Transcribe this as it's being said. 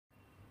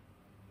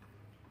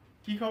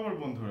কি খবর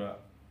বন্ধুরা?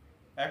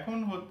 এখন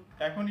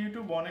এখন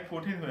ইউটিউব অনেক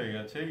কঠিন হয়ে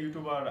গেছে।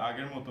 ইউটিউব আর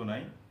আগের মতো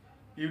নাই।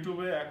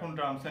 ইউটিউবে এখন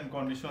টার্মস অ্যান্ড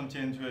কন্ডিশন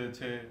চেঞ্জ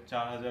হয়েছে।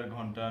 4000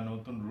 ঘন্টা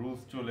নতুন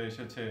রুলস চলে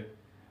এসেছে।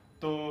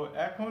 তো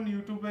এখন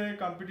ইউটিউবে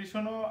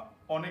কম্পিটিশনও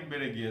অনেক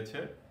বেড়ে গিয়েছে।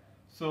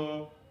 সো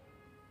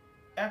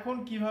এখন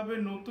কিভাবে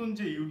নতুন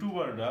যে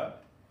ইউটিউবাররা,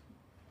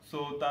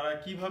 তারা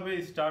কিভাবে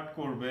স্টার্ট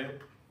করবে,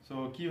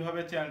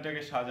 কিভাবে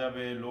চ্যানেলটাকে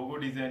সাজাবে, লোগো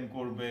ডিজাইন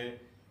করবে,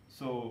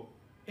 সো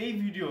এই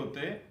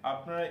ভিডিওতে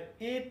আপনারা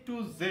A to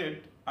Z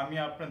আমি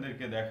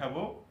আপনাদেরকে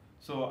দেখাবো।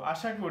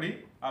 আশা করি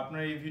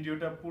আপনারা এই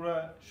ভিডিওটা পুরো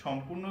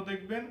সম্পূর্ণ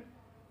দেখবেন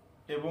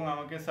এবং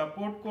আমাকে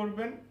সাপোর্ট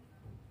করবেন।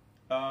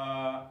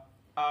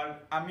 আর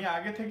আমি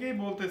আগে থেকেই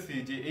বলতেছি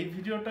যে এই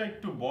ভিডিওটা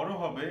একটু বড়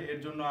হবে, এর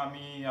জন্য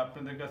আমি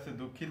আপনাদের কাছে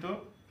দুঃখিত।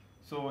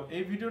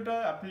 এই ভিডিওটা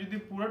আপনি যদি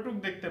পুরোটুক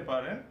দেখতে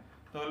পারেন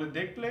তাহলে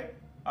দেখলে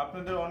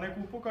আপনাদের অনেক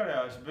উপকারে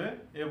আসবে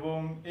এবং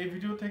এই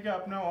ভিডিও থেকে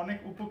আপনারা অনেক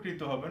উপকৃত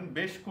হবেন।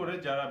 বেশ করে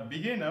যারা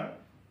বিগিনার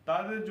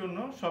তাদের জন্য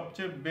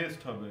সবচেয়ে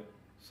বেস্ট হবে।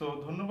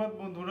 ধন্যবাদ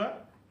বন্ধুরা,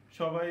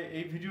 সবাই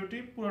এই ভিডিওটি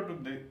পুরোটুক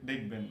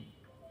দেখবেন।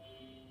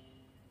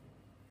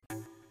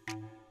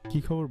 কি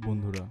খবর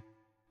বন্ধুরা?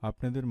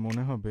 আপনাদের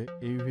মনে হবে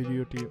এই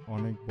ভিডিওটি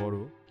অনেক বড়,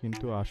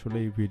 কিন্তু আসলে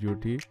এই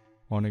ভিডিওটি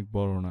অনেক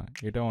বড় না।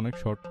 এটা অনেক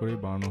শর্ট করেই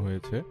বানানো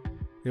হয়েছে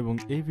এবং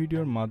এই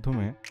ভিডিওর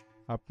মাধ্যমে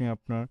আপনি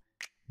আপনার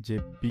যে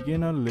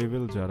বিগিনার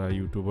লেভেল যারা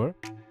ইউটিউবার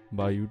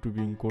বা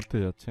ইউটিউবিং করতে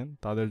যাচ্ছেন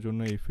তাদের জন্য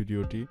এই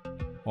ভিডিওটি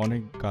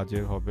অনেক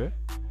কাজের হবে।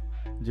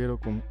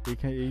 যেরকম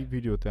এই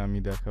ভিডিওতে আমি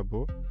দেখাবো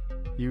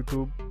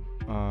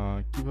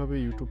কিভাবে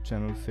ইউটিউব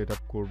চ্যানেল সেট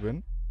আপ করবেন,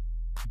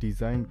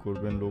 ডিজাইন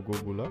করবেন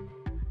লোগোগুলা,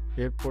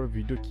 এরপর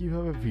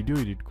কিভাবে ভিডিও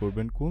এডিট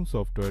করবেন কোন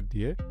সফটওয়্যার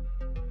দিয়ে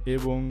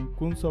এবং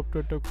কোন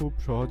সফটওয়্যারটা খুব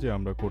সহজে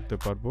আমরা করতে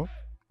পারবো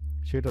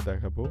সেটা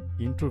দেখাবো।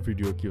 ইন্ট্রো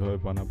ভিডিও কিভাবে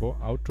বানাবো,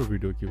 আউট্রো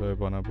ভিডিও কিভাবে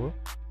বানাবো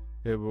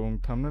এবং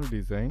থাম্বনেল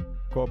ডিজাইন,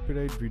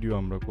 কপিরাইট ভিডিও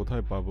আমরা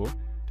কোথায় পাবো,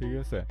 ঠিক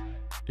আছে?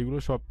 এগুলো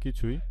সব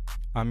কিছুই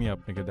আমি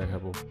আপনাকে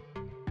দেখাবো।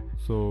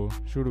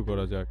 শুরু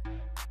করা যাক।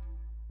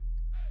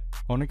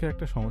 অনেকের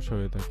একটা সমস্যা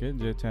হয়ে থাকে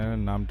যে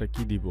চ্যানেলের নামটা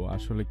কি দিব,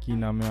 আসলে কি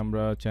নামে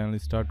আমরা চ্যানেল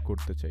স্টার্ট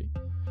করতে চাই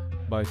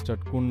বা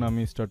কোন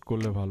নামে স্টার্ট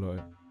করলে ভালো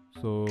হয়।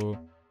 সো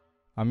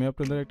আমি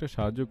আপনাদের একটা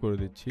সাহায্য করে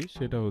দিচ্ছি,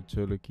 সেটা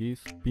হলো কি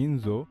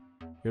স্পিনজো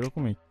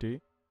এরকম একটি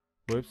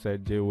ওয়েবসাইট,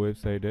 যে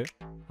ওয়েবসাইটে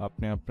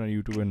আপনি আপনার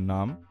ইউটিউবের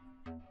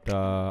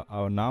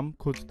নাম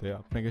খুঁজতে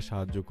আপনাকে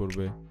সাহায্য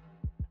করবে।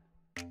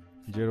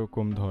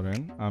 যেরকম ধরেন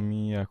আমি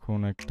এখন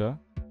একটা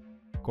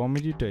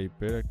কমেডি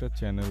টাইপের একটা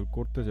চ্যানেল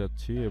করতে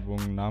যাচ্ছি এবং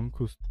নাম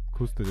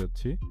খুঁজতে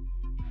যাচ্ছি,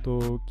 তো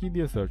কি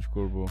দিয়ে সার্চ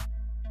করব?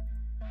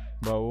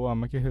 বা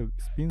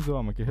স্পিনজো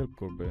আমাকে হেল্প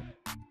করবে।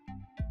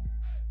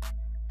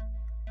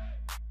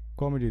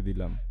 কমেডি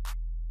দিলাম।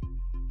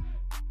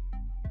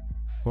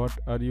 হোয়াট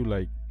আর ইউ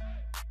লাইক,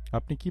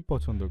 আপনি কি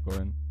পছন্দ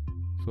করেন?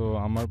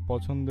 আমার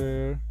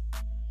পছন্দের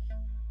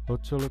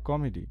হলো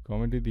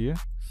কমেডি দিয়ে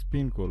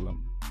স্পিন করলাম।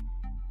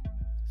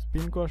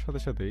 স্পিন করার সাথে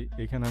সাথেই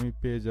এখানে আমি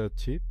পেয়ে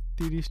যাচ্ছি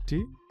 30টি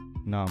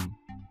নাম।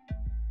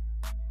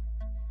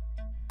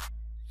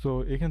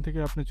 এখান থেকে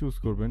আপনি চুজ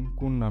করবেন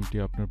কোন নামটি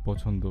আপনার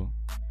পছন্দ।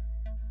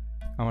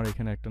 আমার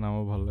এখানে একটা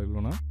নামও ভালো লাগলো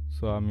না,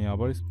 আমি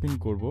আবার স্পিন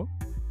করব।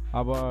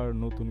 আবার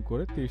নতুন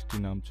করে 30টি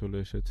নাম চলে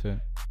এসেছে।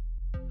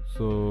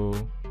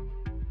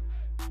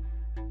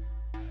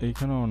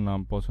 এইখানে আমার নাম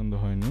পছন্দ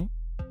হয়নি।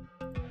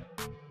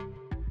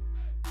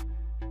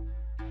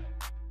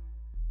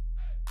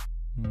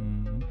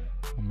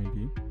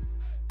 কমেডি,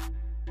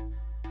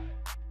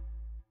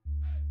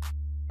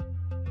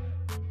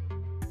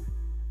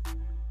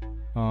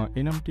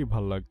 এই নামটি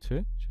ভাল লাগছে,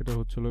 সেটা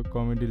হচ্ছিল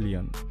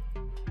কমেডিলিয়ান।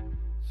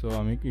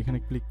 আমি এখানে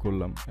ক্লিক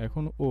করলাম।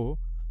 এখন ও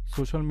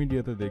সোশ্যাল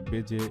মিডিয়াতে দেখবে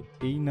যে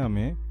এই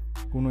নামে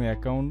কোনো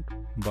অ্যাকাউন্ট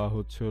বা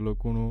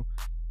কোনো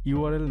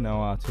ইউআরএল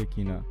নেওয়া আছে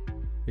কিনা।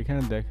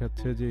 এখানে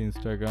দেখাচ্ছে যে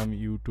ইনস্টাগ্রাম,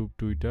 ইউটিউব,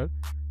 টুইটার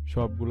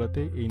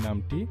সবগুলোতেই এই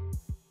নামটি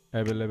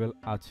অ্যাভেলেবেল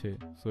আছে।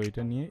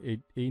 এটা নিয়ে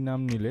এই নাম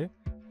নিলে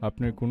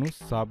আপনার কোনো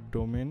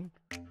সাবডোমেন,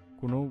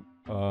 কোনো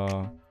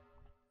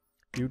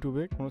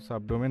ইউটিউবে কোনো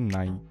সাবডোমেন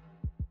নাই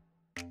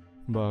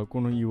বা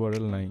কোনো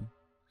ইউআরএল নাই।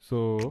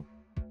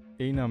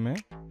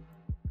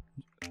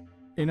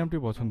 এই নামটি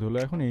পছন্দ হলো।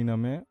 এখন এই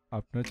নামে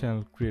আপনার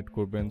চ্যানেল ক্রিয়েট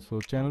করবেন।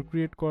 চ্যানেল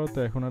ক্রিয়েট করা তো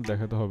এখন আর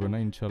দেখাতে হবে না,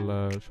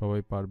 ইনশাল্লাহ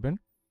সবাই পারবেন।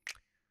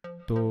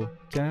 তো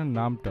চ্যানেল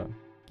নামটা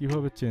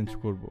কিভাবে চেঞ্জ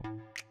করব?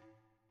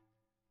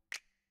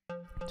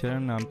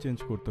 চ্যানেল নাম চেঞ্জ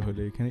করতে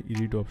হলে এখানে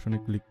এডিট অপশনে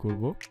ক্লিক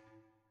করব।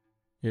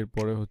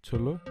 এরপরে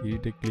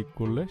এডিটে ক্লিক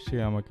করলে সে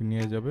আমাকে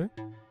নিয়ে যাবে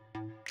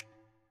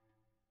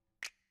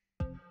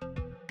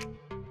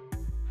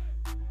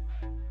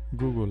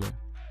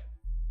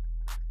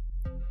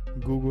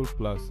গুগল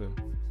প্লাসে।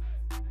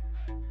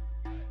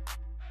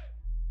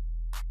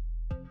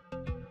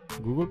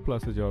 গুগল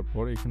প্লাসে যাওয়ার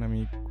পর এখানে আমি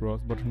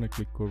ক্রস বাটনে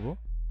ক্লিক করব।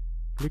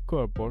 ক্লিক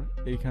করার পর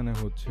এইখানে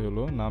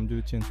নাম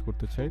যদি চেঞ্জ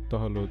করতে চাই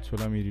তাহলে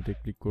আমি এডিটে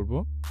ক্লিক করব।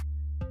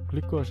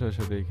 ক্লিক করার সাথে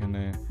সাথে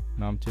এখানে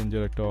নাম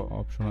চেঞ্জের একটা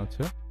অপশন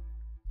আছে,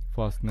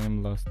 first name,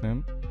 last name.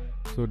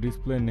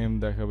 Display name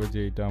দেখাবে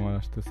যে এটা আমার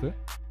আসতেছে।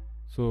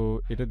 সো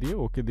এটা দিয়ে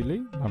ওকে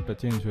দিলেই নামটা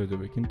চেঞ্জ হয়ে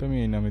যাবে, কিন্তু আমি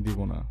এই নামে দিব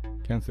না,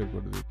 ক্যান্সেল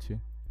করে দিচ্ছি।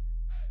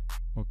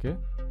 ওকে,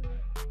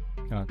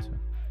 আচ্ছা,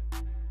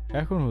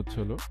 এখন হচ্ছে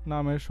হলো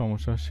নামের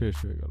সমস্যা শেষ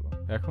হয়ে গেল।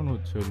 এখন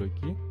হচ্ছে হলো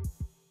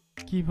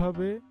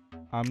কিভাবে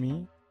আমি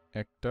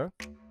একটা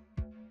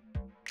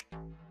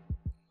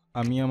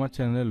আমি আমার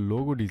চ্যানেলের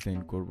লোগো ডিজাইন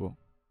করব।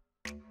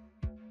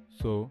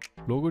 সো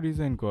লোগো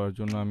ডিজাইন করার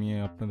জন্য আমি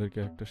আপনাদেরকে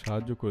একটা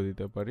সাহায্য করে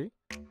দিতে পারি।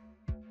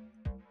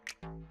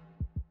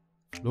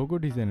 লোগো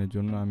ডিজাইনের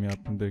জন্য আমি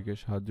আপনাদেরকে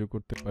সাহায্য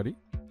করতে পারি,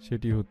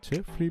 সেটি হচ্ছে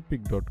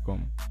freepik.com।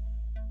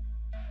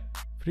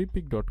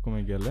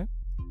 freepik.com-এ গেলে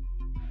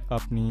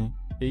আপনি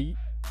এই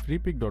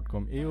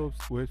freepik.com এই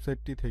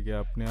ওয়েবসাইটটি থেকে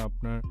আপনি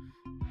আপনার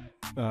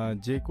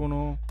যে কোনো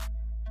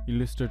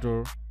ইলাস্ট্রেটর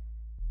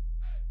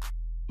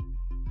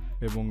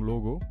এবং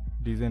লোগো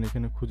ডিজাইন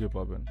এখানে খুঁজে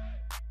পাবেন।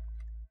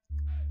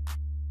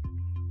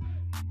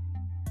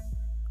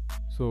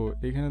 সো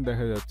এখানে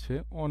দেখা যাচ্ছে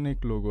অনেক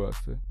লোগো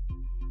আছে।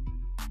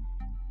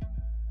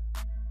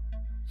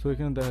 সো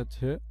এখানে দেখা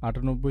যাচ্ছে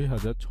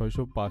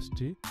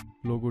 98,605টি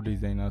লোগো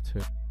ডিজাইন আছে।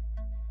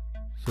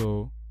 সো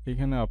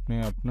এখানে আপনি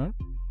আপনার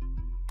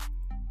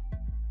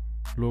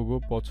লোগো,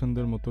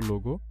 পছন্দের মতো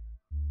লোগো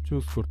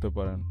চুজ করতে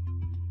পারেন।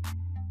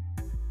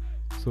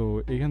 সো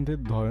এখান থেকে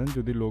ধরেন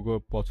যদি লোগো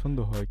পছন্দ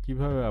হয়,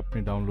 কিভাবে আপনি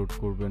ডাউনলোড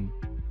করবেন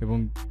এবং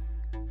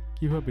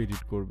কিভাবে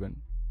এডিট করবেন।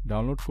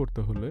 ডাউনলোড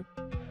করতে হলে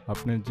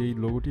আপনার যেই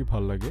লোগোটি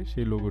ভালো লাগে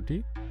সেই লোগোটি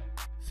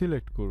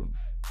সিলেক্ট করুন।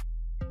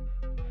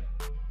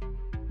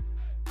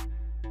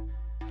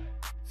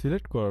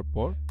 সিলেক্ট করার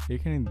পর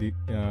এখানে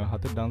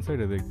হাতের ডান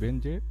সাইডে দেখবেন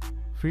যে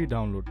ফ্রি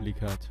ডাউনলোড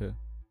লেখা আছে,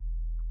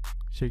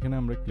 সেখানে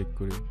আমরা ক্লিক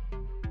করি।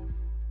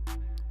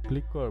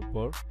 ক্লিক করার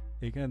পর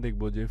এখানে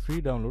দেখব যে ফ্রি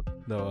ডাউনলোড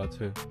দেওয়া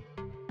আছে,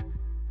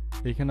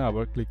 এখানে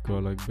আবার ক্লিক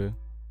করা লাগবে।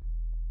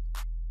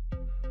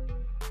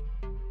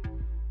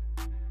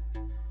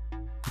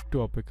 একটু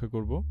অপেক্ষা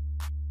করব।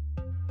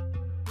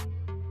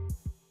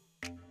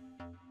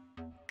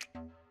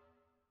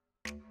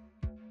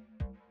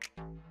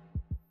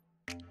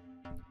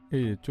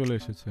 এই চলে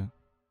এসেছে।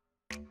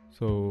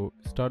 সো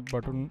স্টার্ট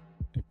বাটন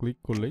ক্লিক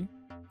করলেই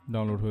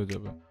ডাউনলোড হয়ে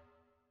যাবে।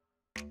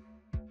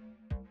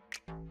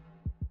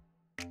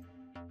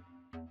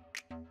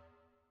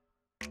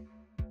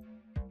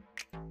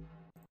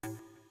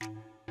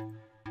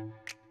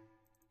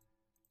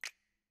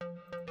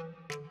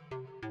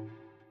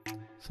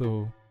 সো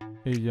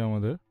এই যে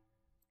আমাদের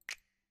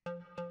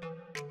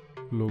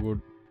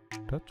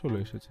লোগোটা চলে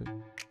এসেছে।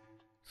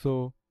 সো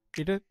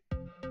এটা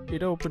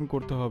এটা ওপেন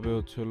করতে হবে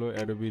হচ্ছে হলো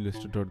অ্যাডোবি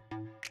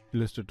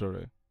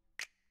ইলাস্ট্রেটরে।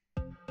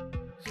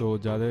 সো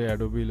যাদের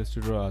অ্যাডোবি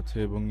ইলাস্ট্রেটর আছে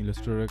এবং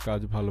ইলাস্ট্রেটরের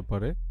কাজ ভালো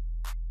পারে,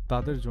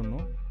 তাদের জন্য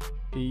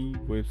এই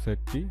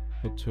ওয়েবসাইটটি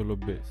হচ্ছে হলো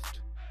বেস্ট।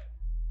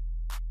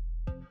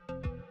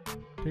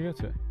 ঠিক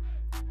আছে?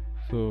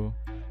 সো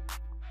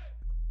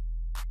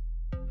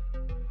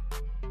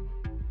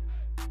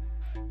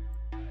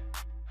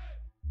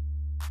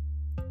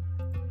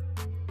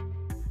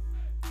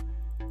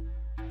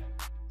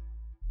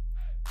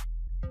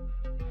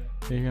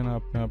এখানে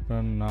আপনি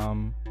আপনার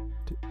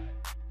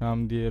নাম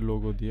দিয়ে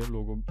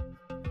লোগো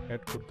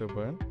অ্যাড করতে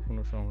পারেন,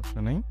 কোনো সমস্যা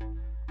নেই।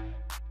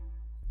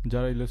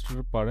 যারা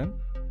ইলাস্ট্রেটর পারেন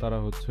তারা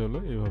হচ্ছে হলো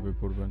এভাবে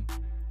করবেন।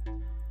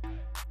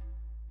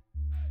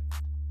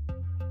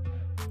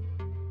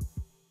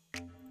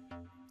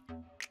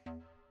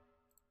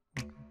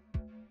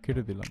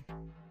 কেটে দিলাম।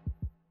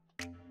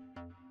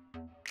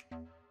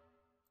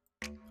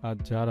 আর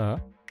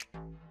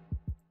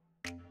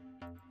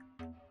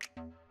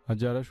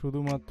যারা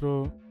শুধুমাত্র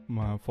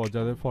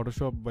যাদের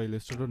ফটোশপ বা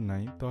ইলাস্ট্রেটর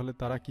নাই, তাহলে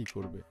তারা কি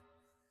করবে?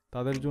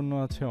 তাদের জন্য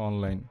আছে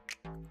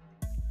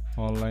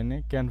অনলাইনে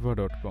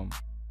canva.com।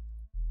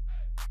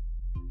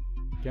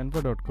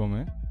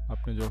 canva.com-এ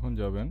আপনি যখন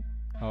যাবেন,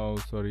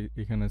 সরি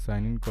এখানে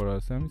সাইন ইন করা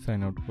আছে, আমি সাইন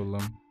আউট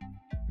করলাম।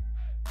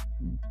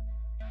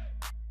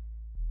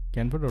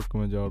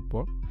 canva.com-এ যাওয়ার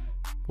পর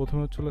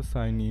প্রথমে হচ্ছে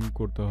সাইন ইন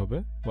করতে হবে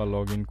বা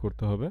লগ ইন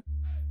করতে হবে।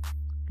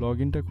 লগ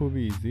ইনটা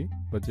খুবই ইজি,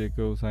 বা যে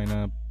কেউ সাইন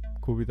আপ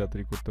খুবই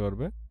তাড়াতাড়ি করতে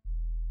পারবে।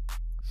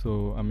 সো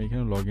আমি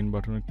এখানে লগ ইন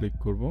বাটনে ক্লিক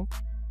করব,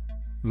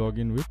 লগ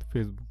ইন উইথ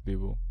ফেসবুক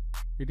দেব।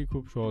 এটি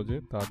খুব সহজে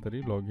তাড়াতাড়ি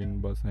লগ ইন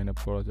বা সাইন আপ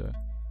করা যায়।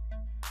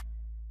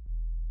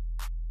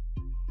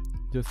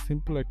 জাস্ট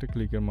সিম্পল একটা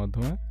ক্লিকের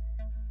মাধ্যমে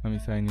আমি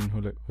সাইন ইন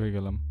হয়ে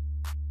গেলাম।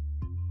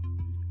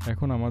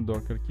 এখন আমার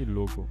দরকার কি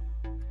লোগো,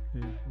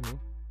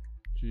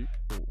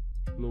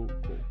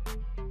 লোগো।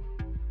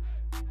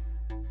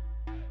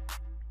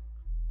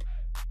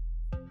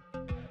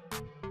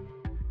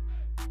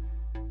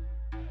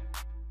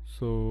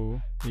 সো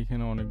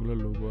এখানে অনেকগুলো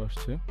লোগো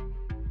আসছে।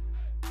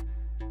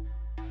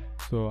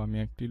 সো আমি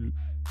একটি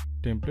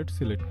টেমপ্লেট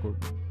সিলেক্ট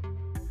করব।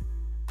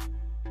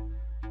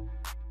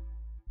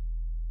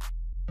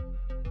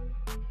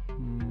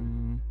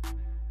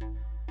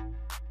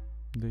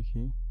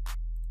 দেখি,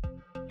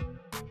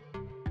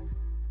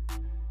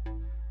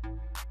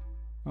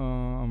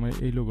 আমার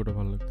এই লোগোটা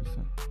ভালো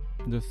লাগতেছে।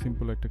 জাস্ট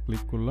সিম্পল একটা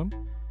ক্লিক করলাম,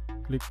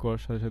 ক্লিক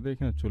করার সাথে সাথে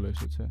এখানে চলে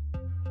এসেছে।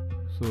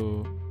 সো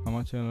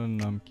আমার চ্যানেলের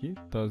নাম কি?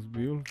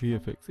 তাজবিউল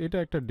ভিএফএক্স। এটা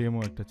একটা ডেমো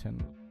একটা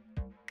চ্যানেল।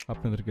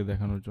 আপনাদেরকে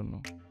দেখানোর জন্য।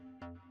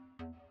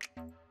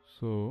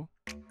 সো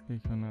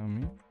এখানে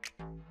আমি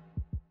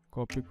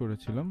কপি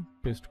করেছিলাম,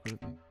 পেস্ট করে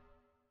দিই।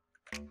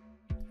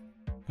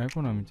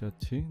 এখন আমি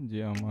চাচ্ছি যে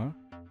আমার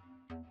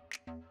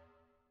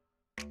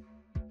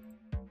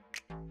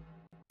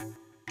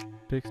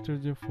টেক্সটের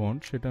যে ফন্ট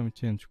সেটা আমি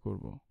চেঞ্জ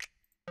করব।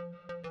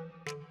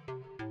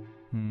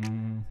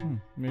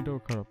 এটাও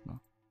খারাপ না।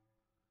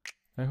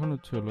 এখন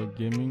হচ্ছে হলো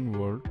গেমিং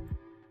ওয়ার্ল্ড,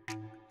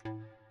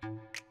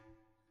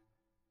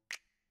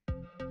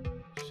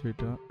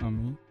 সেটা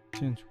আমি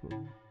চেঞ্জ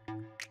করব,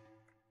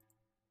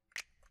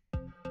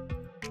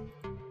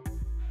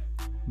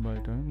 বা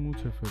এটা আমি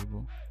মুছে ফেলবো।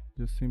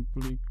 যে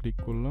সিম্পলি ক্লিক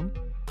করলাম,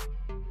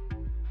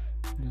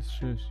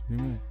 শেষ,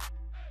 রিমুভ।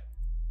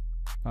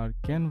 আর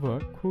ক্যানভা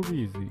খুব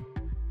ইজি,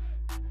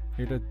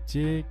 এটা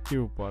যে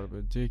কেউ পারবে,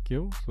 যে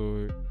কেউ। সো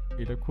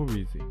এটা খুব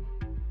ইজি।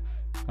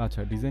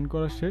 আচ্ছা, ডিজাইন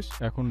করা শেষ,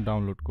 এখন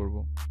ডাউনলোড করব।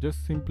 জাস্ট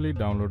সিম্পলি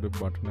ডাউনলোড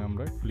বাটনে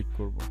আমরা ক্লিক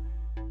করব।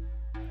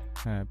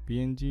 হ্যাঁ,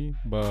 পিএনজি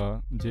বা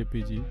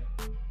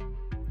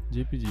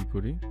জেপিজি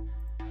করি।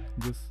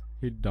 Just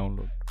hit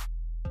download,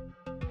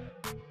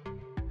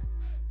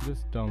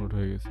 just download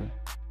হয়ে গেছে।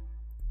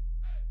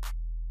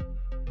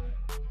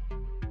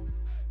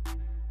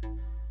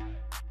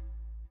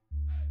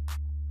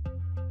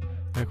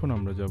 এখন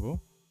আমরা যাব।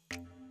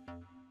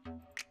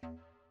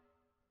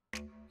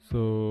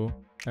 সো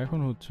এখন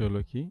হচ্ছে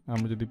হলো কি,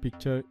 আমরা যদি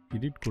পিকচার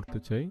এডিট করতে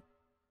চাই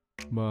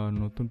বা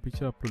নতুন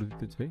পিকচার আপলোড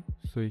দিতে চাই,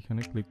 সো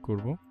এখানে ক্লিক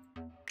করব।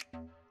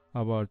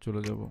 আবার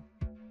চলে যাব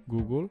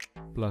গুগল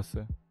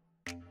প্লাসে।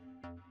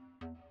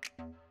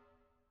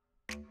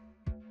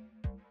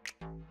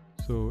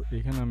 সো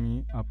এখানে আমি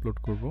আপলোড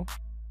করব,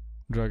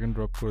 ড্র্যাগ এন্ড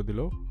ড্রপ করে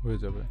দিলেও হয়ে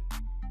যাবে।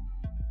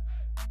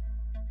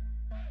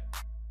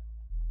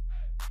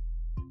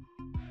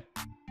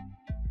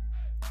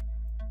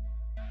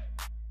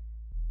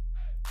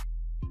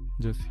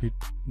 জাস্ট হিট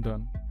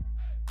ডান।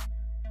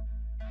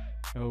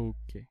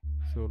 ওকে,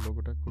 সো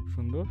লোগোটা খুব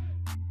সুন্দর।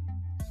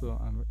 সো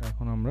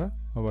এখন আমরা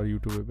আবার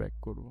ইউটিউবে ব্যাক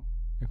করব।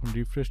 এখন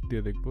রিফ্রেশ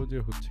দিয়ে দেখব যে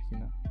হচ্ছে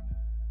কিনা।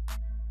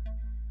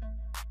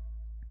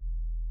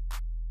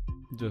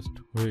 জাস্ট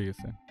হয়ে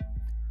গেছে।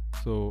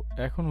 সো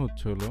এখন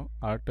হচ্ছে হলো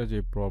আরেকটা যে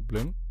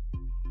problem,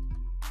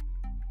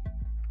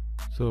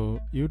 so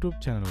YouTube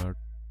channel art.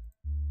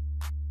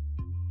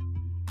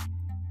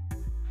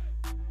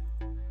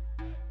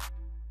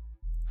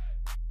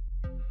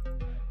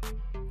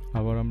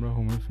 আবার আমরা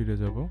হোমে ফিরে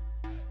যাব।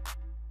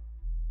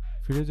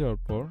 ফিরে যাওয়ার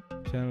পর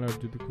চ্যানেল আর্ট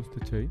যদি খুঁজতে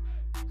চাই,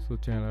 সো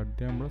চ্যানেল আর্ট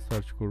দিয়ে আমরা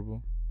সার্চ করব।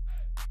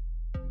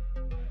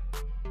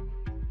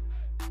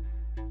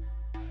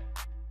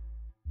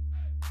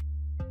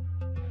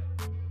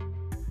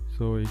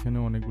 সো এখানে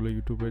অনেকগুলো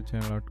ইউটিউবের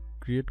চ্যানেল আর্ট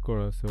ক্রিয়েট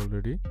করা আছে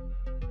অলরেডি।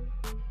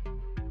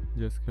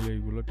 জাস্ট খালি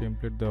এইগুলো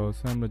টেমপ্লেট দেওয়া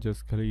আছে, আমরা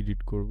জাস্ট খালি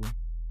এডিট করব।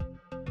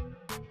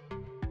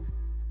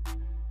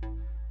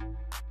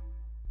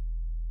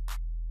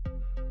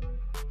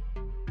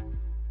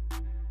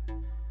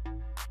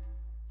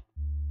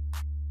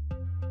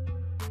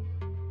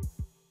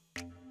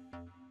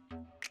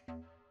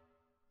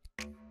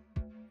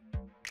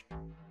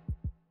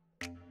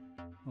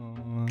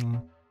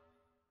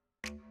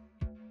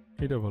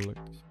 এটা ভালো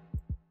লাগছে।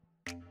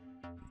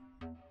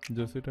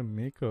 জাস্ট এটা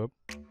মেকআপ,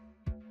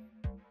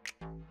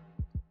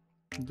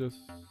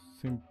 জাস্ট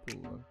সিম্পল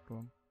একটা।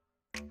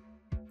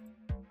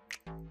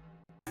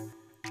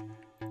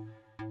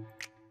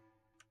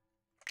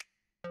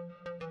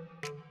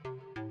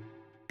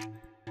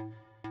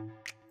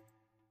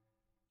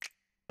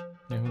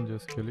 এখন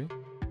জাস্ট খালি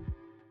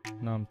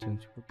নাম চেঞ্জ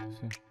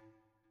করতেছি।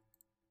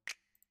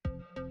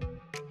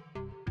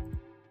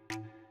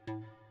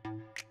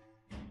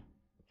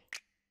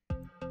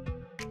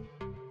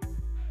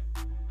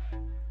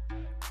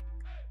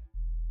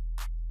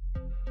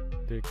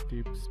 Take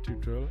tips,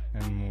 tutorial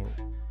and more.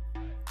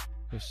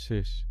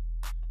 শেষ।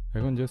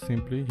 এখন just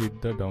simply hit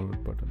the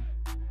download button.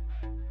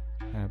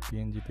 হ্যাঁ,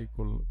 পিএনজিতে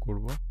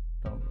করব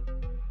ডাউনলোড।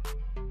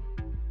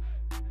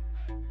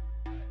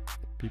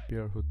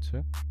 পিপিআর হচ্ছে।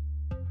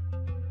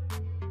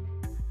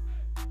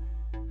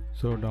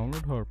 সো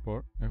ডাউনলোড হওয়ার পর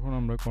এখন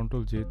আমরা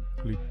কন্ট্রোল জে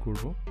ক্লিক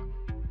করব।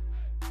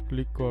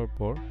 ক্লিক করার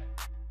পর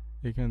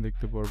এখানে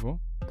দেখতে পারবো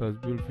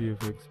তাজবিল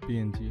ভিএফএক্স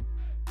পিএনজি।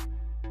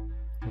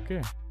 ওকে,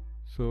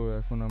 সো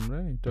এখন আমরা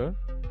এটা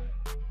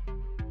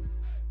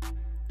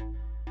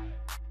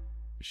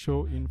শো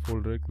ইন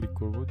ফোল্ডারে ক্লিক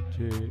করব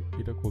যে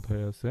এটা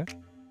কোথায় আছে।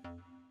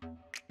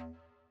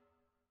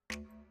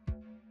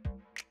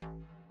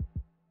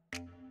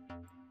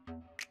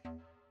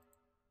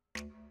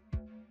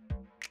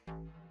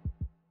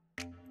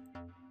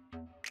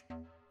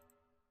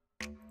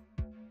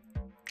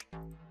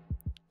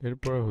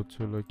 এরপর হচ্ছে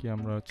হলো কি,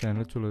 আমরা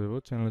চ্যানেলে চলে যাব।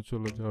 চ্যানেলে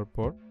চলে যাওয়ার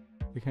পর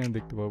এখানে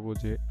দেখতে পাবো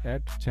যে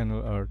অ্যাড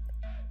চ্যানেল আর্ট।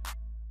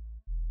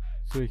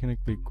 সো এখানে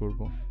ক্লিক করব।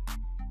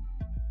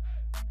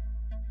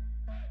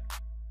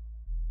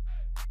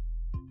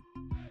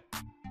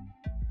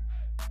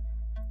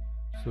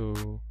 সো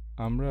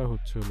আমরা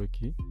হচ্ছে হলো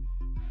কি,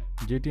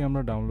 যেটি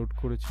আমরা ডাউনলোড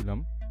করেছিলাম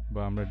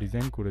বা আমরা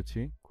ডিজাইন করেছি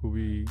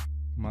খুবই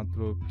মাত্র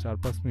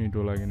 4-5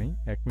 মিনিটও লাগেনি,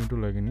 1 মিনিটও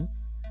লাগেনি।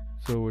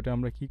 সো ওটা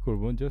আমরা কি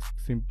করব, just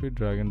simply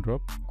drag and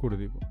drop করে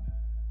দিব।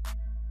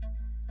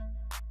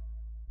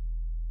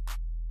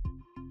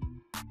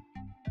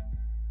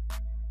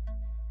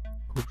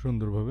 খুব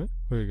সুন্দরভাবে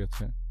হয়ে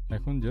গেছে।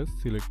 এখন জাস্ট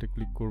সিলেক্টে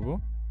ক্লিক করব।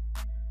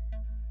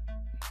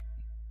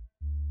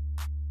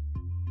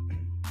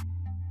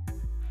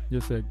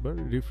 জাস্ট একবার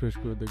রিফ্রেশ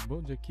করে দেখব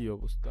যে কি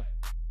অবস্থা।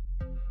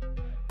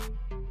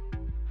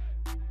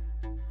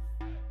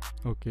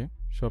 ওকে,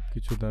 সব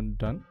কিছু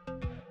ডান।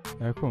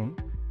 এখন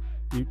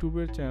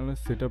ইউটিউবের চ্যানেলের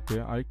সেট আপে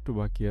আরেকটু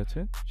বাকি আছে,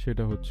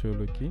 সেটা হচ্ছে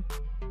হলো কি,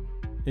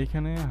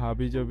 এখানে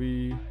হাবিজাবি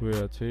হয়ে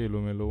আছে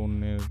এলোমেলো,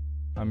 অন্যের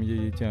আমি যে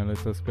চ্যানেলে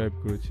সাবস্ক্রাইব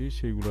করেছি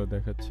সেইগুলো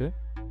দেখাচ্ছে।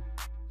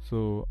 সো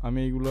আমি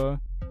এইগুলা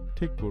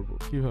ঠিক করব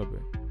কিভাবে?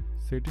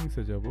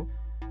 সেটিংসে যাব।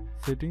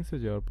 সেটিংসে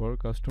যাওয়ার পর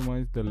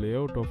customise the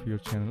layout of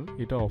your channel,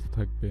 এটা অফ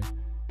থাকবে।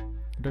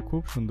 এটা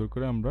খুব সুন্দর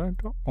করে আমরা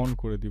এটা অন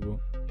করে দিব।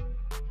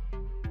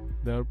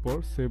 দেওয়ার পর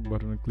সেভ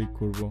বাটনে ক্লিক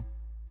করব।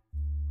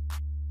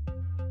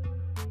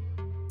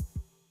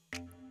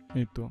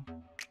 এই তো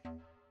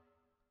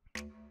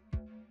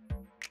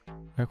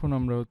এখন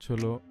আমরা হচ্ছে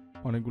হলো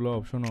অনেকগুলো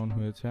অপশন অন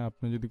হয়েছে।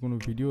 আপনার যদি কোনো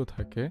ভিডিও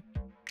থাকে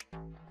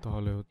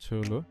তাহলে হচ্ছে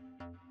হলো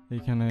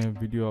এইখানে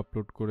ভিডিও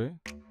আপলোড করে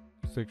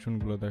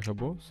সেকশনগুলো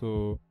দেখাবো। সো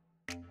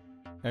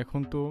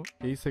এখন তো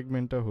এই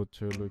সেগমেন্টটা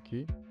হচ্ছে হলো কি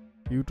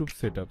YouTube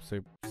set up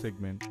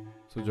segment.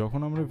 So যখন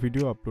আমরা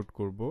ভিডিও আপলোড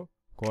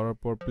করার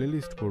পর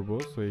প্লেলিস্ট করব,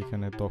 সো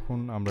এইখানে তখন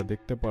আমরা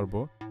দেখতে পারবো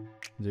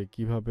যে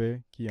কিভাবে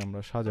কি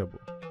আমরা সাজাবো।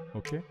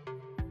 ওকে,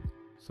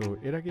 সো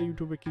এর আগে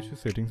ইউটিউবে কিছু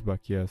সেটিংস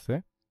বাকি আছে,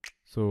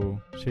 সো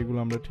সেগুলো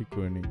আমরা ঠিক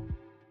করে নিই।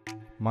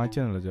 মাই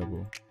চ্যানেলে যাব।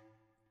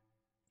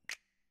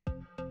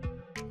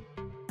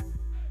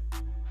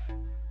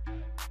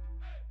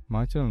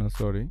 মাই চ্যানেল না,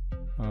 সরি,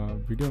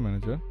 ভিডিও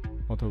ম্যানেজার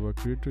অথবা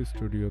ক্রিয়েটর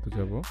স্টুডিওতে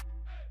যাব।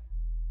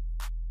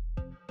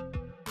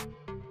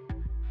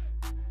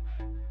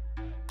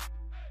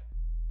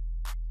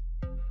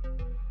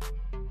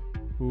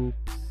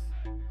 উপস,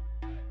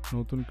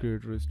 নতুন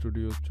ক্রিয়েটর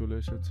স্টুডিও চলে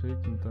এসেছে,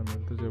 কিন্তু আমি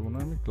এটাতে যাব না,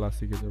 আমি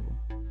ক্লাসিকে যাব।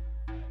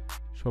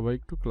 সবাই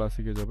একটু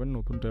ক্লাসিকে যাবেন,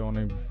 নতুনটায়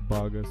অনেক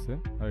বাগ আছে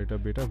আর এটা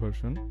বেটা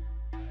ভার্সন।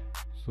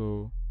 সো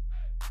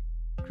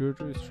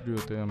ক্রিয়েটর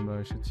স্টুডিওতে আমরা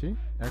এসেছি।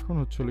 এখন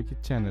হচ্ছে হলো কি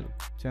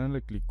চ্যানেলে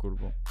ক্লিক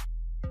করব।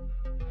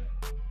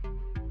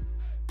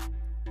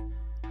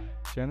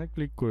 চ্যানেল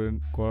ক্লিক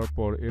করার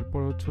পর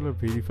এরপর হচ্ছে হলো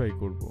ভেরিফাই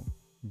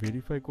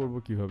করব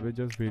কিভাবে,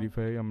 জাস্ট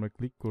ভেরিফাই আমরা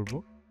ক্লিক করব।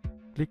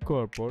 ক্লিক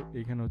করার পর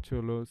এখানে হচ্ছে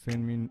হলো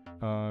সেন্ড মি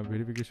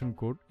ভেরিফিকেশন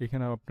কোড,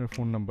 এখানে আপনার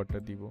ফোন নাম্বারটা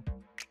দিব।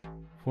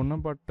 ফোন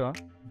নাম্বারটা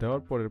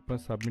দেওয়ার পর এরপর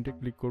সাবমিটে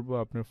ক্লিক করব।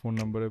 আপনার ফোন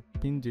নাম্বারের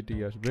পিন যেটি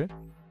আসবে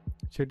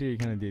সেটি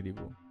এখানে দিয়ে দিব।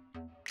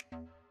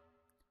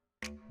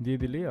 দিয়ে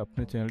দিলেই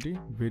আপনার চ্যানেলটি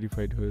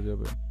ভেরিফাইড হয়ে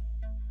যাবে।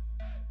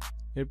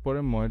 এরপরে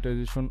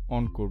মনিটাইজেশন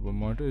অন করব।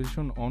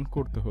 মনিটাইজেশন অন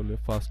করতে হলে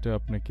ফার্স্টে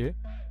আপনাকে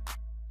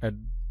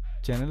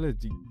চ্যানেলে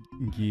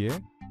গিয়ে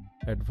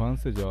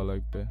অ্যাডভান্সে যাওয়া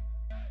লাগবে,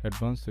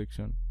 অ্যাডভান্স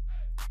সেকশন।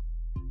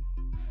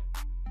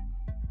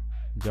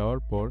 যাওয়ার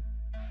পর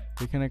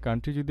এখানে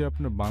কান্ট্রি যদি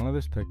আপনার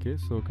বাংলাদেশ থাকে,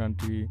 সো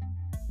কান্ট্রি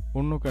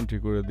অন্য কান্ট্রি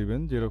করে দিবেন,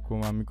 যেরকম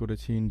আমি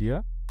করেছি ইন্ডিয়া,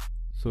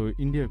 সো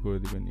ইন্ডিয়া করে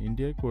দিবেন।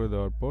 ইন্ডিয়ায় করে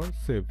দেওয়ার পর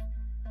সেভ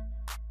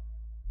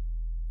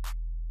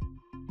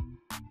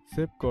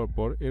করার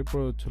পর এরপর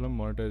হচ্ছিল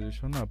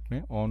মনিটাইজেশন আপনি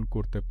অন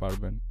করতে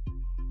পারবেন।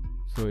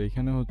 সো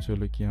এখানে হচ্ছে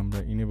হলো কি আমরা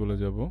ইনেবলে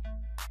যাব।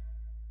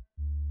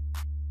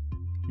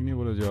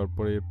 ইনেবলে যাওয়ার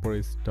পরে এরপরে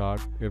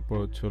স্টার্ট, এরপর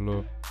হচ্ছে হলো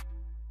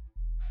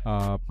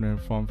আপনার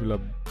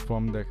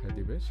ফর্ম দেখা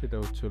দিবে। সেটা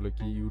হচ্ছে হলো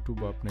কি ইউটিউব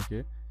আপনাকে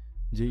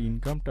যে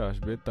ইনকামটা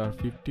আসবে তার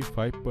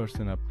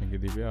 55% আপনাকে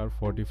দিবে আর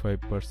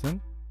 45%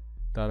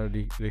 তারা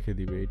রেখে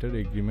দিবে। এটার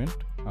এগ্রিমেন্ট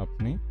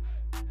আপনি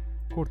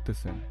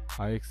করতেছেন।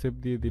 আই অ্যাকসেপ্ট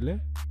দিয়ে দিলে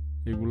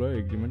এগুলো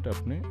এগ্রিমেন্ট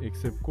আপনি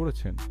অ্যাকসেপ্ট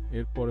করেছেন।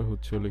 এরপরে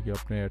হচ্ছে হলো কি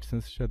আপনার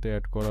অ্যাডসেন্সের সাথে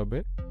অ্যাড করাবে।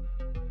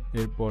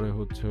 এরপরে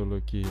হচ্ছে হলো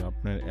কি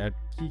আপনার অ্যাড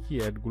কি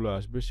অ্যাডগুলো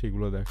আসবে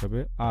সেগুলো দেখাবে।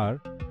 আর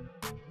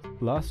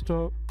লাস্ট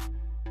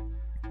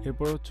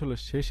এরপর হচ্ছে হলো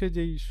শেষে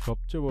যেই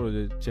সবচেয়ে বড়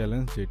যে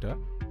চ্যালেঞ্জ যেটা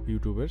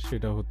ইউটিউবের,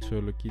 সেটা হচ্ছে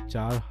হলো কি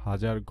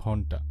 4000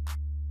 ঘন্টা।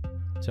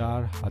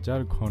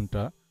 4000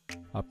 ঘন্টা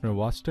আপনার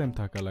ওয়াচ টাইম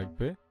থাকা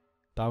লাগবে।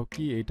 তাও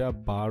কি এটা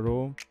 12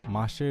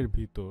 মাসের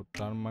ভিতর,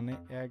 তার মানে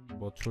 1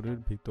 বছরের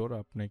ভিতর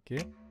আপনাকে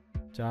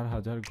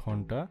 4000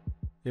 ঘন্টা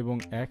এবং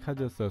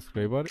 1000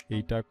 সাবস্ক্রাইবার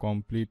এইটা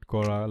কমপ্লিট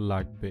করা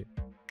লাগবে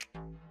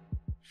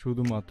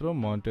শুধুমাত্র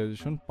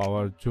মনিটাইজেশন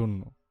পাওয়ার জন্য।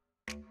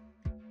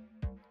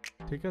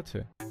 ঠিক আছে,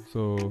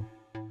 সো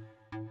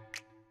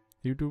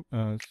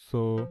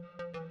সো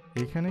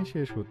এখানেই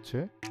শেষ হচ্ছে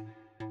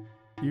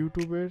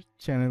ইউটিউবের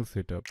চ্যানেল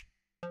সেট আপ।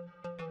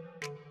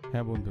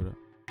 হ্যাঁ বন্ধুরা,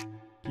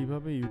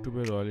 কিভাবে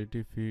ইউটিউবের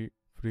রয়্যালিটি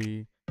ফ্রি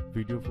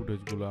ভিডিও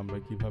ফুটেজগুলো আমরা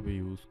কিভাবে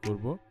ইউজ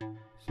করব,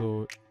 সো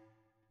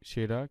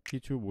সেরা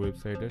কিছু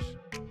ওয়েবসাইটের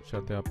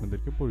সাথে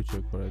আপনাদেরকে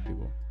পরিচয় করায় দিব।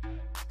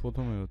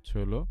 প্রথমে হচ্ছে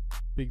হলো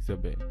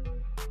পিক্সাবে।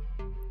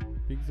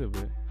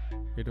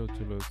 এটা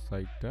হচ্ছে হলো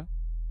সাইটটা।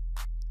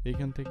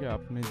 এখান থেকে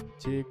আপনি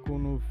যে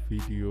কোনো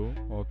ভিডিও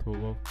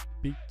অথবা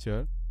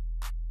পিকচার,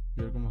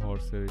 যেরকম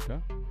হর্সের এটা,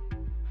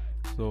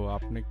 সো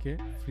আপনাকে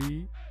ফ্রি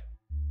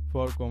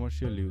ফর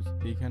কমার্শিয়াল ইউজ,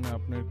 এইখানে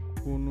আপনার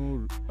কোনো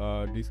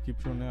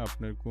ডিসক্রিপশনে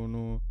আপনার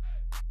কোনো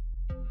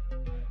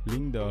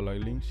লিঙ্ক দেওয়া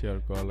লাগে, লিঙ্ক শেয়ার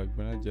করা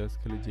লাগবে না। জাস্ট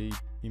খালি যেই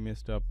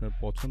ইমেজটা আপনার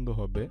পছন্দ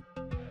হবে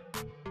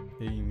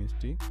এই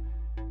ইমেজটি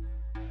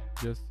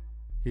জাস্ট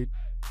হিট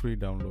ফ্রি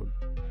ডাউনলোড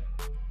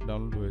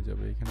হয়ে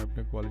যাবে। এখানে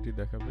আপনার কোয়ালিটি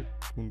দেখাবে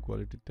কোন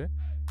কোয়ালিটিতে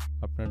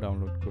আপনার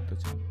ডাউনলোড করতে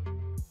চান।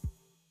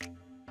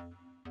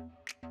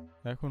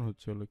 এখন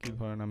হলো কি,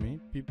 ধরেন আমি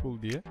পিপল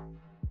দিয়ে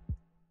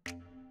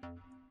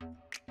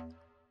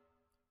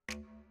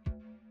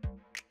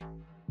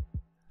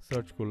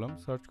সার্চ করলাম,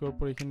 সার্চ করার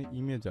পর এখানে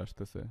ইমেজ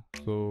আসতেছে।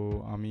 সো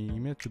আমি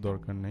ইমেজ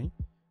দরকার নেই,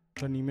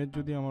 কারণ ইমেজ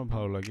যদি আমার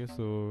ভালো লাগে,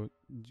 সো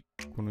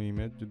কোনো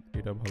ইমেজ যদি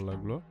এটা ভালো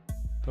লাগলো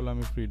তাহলে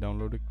আমি ফ্রি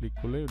ডাউনলোডে ক্লিক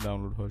করলে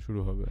ডাউনলোড হওয়া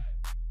শুরু হবে।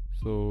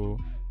 সো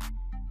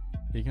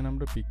এখানে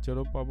আমরা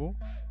পিকচারও পাবো,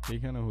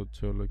 এখানে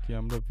হলো কি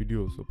আমরা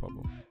ভিডিওসও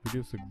পাবো।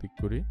 ভিডিওসে ক্লিক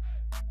করি,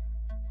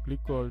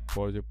 ক্লিক করার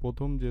পর যে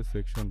প্রথম যে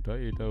সেকশনটা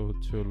এটা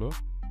হলো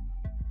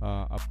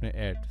আপনার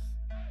অ্যাডস।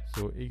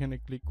 সো এখানে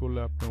ক্লিক করলে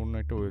আপনার অন্য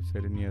একটা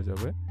ওয়েবসাইটে নিয়ে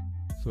যাবে।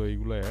 সো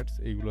এইগুলো অ্যাডস,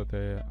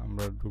 এইগুলোতে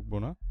আমরা ঢুকবো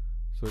না।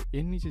 সো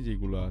এর নিচে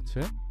যেগুলো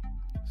আছে,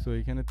 সো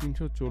এখানে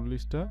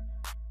 340টা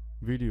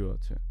ভিডিও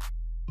আছে।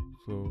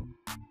 সো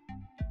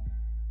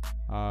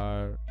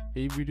আর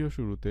এই ভিডিও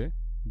শুরুতে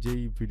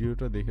যেই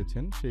ভিডিওটা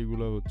দেখেছেন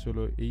সেইগুলো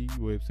হলো এই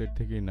ওয়েবসাইট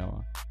থেকেই নেওয়া।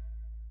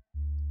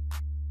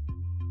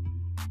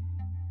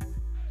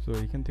 সো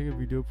এখান থেকে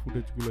ভিডিও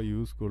ফুটেজগুলো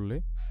ইউজ করলে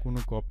কোনো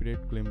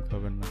কপিরাইট ক্লেম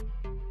খাবেন না,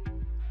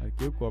 আর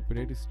কেউ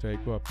কপিরাইট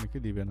স্ট্রাইকও আপনাকে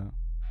দিবে না।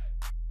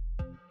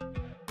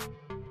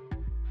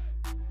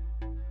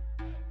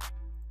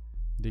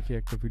 দেখি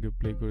একটা ভিডিও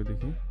প্লে করে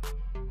দেখি।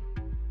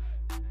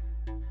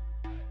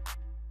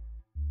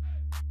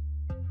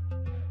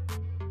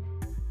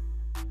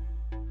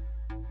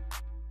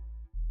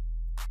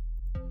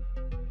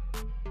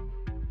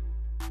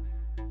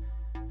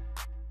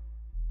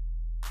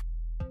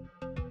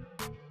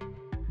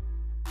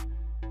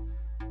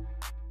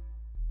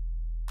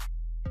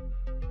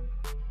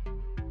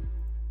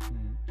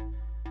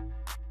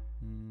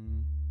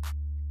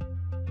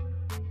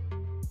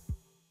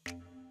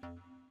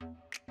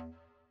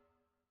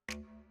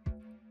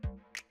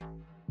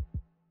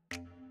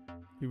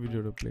 এই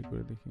ভিডিওটা প্লে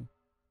করে দেখি।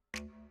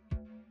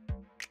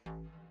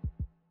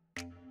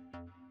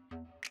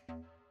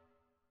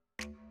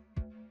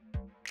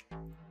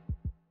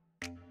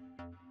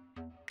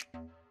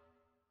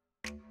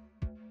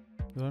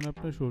 ধরেন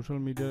আপনার সোশ্যাল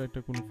মিডিয়ার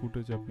একটা কোনো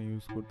ফুটেজ আপনি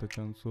ইউজ করতে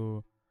চান, সো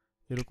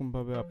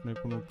এরকমভাবে আপনার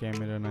কোনো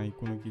ক্যামেরা নাই,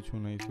 কোনো কিছু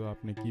নাই, সো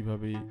আপনি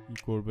কীভাবে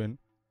করবেন?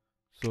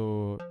 সো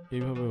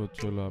এইভাবে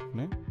হলো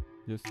আপনি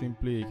যে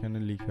সিম্পলি এখানে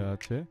লেখা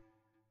আছে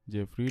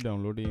যে ফ্রি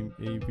ডাউনলোড।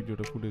 এই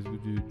ভিডিওটা ফুটেজ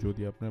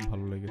যদি আপনার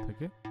ভালো লেগে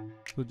থাকে,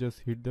 so just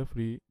hit the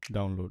free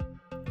download.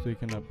 So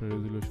এখানে আপনার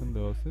রেজুলেশন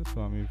দেওয়া আছে। সো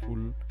আমি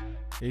ফুল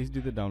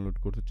এইচডিতে ডাউনলোড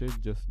করতে চাই,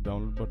 জাস্ট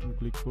ডাউনলোড বাটন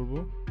ক্লিক করব,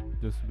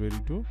 just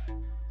ready to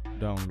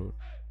download.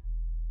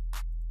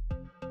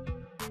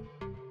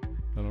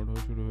 Download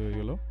হওয়া শুরু হয়ে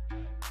গেল।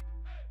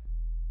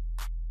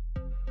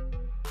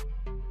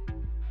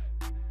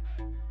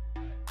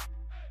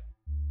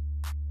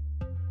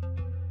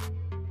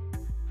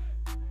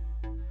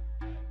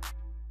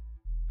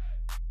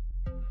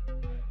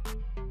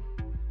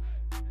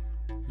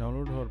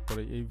 ডাউনলোড হওয়ার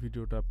পরে এই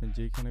ভিডিওটা আপনি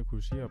যেখানে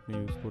খুশি আপনি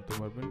ইউজ করতে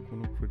পারবেন,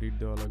 কোনো ক্রেডিট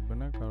দেওয়া লাগবে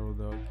না, কারো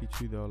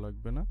কিছুই দেওয়া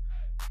লাগবে না,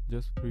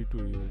 জাস্ট ফ্রি টু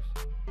ইউজ।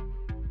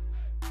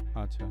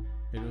 আচ্ছা,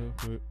 এটা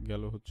হয়ে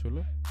গেল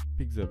হলো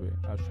পিকজাবে।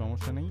 আর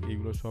সমস্যা নেই,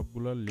 এইগুলো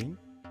সবগুলোর লিঙ্ক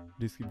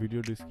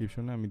ভিডিও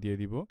ডিসক্রিপশনে আমি দিয়ে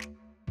দিব।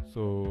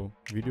 সো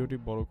ভিডিওটি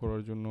বড়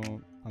করার জন্য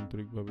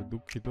আন্তরিকভাবে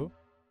দুঃখিত,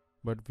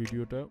 বাট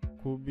ভিডিওটা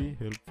খুবই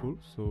হেল্পফুল।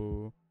 সো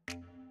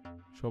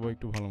সবাই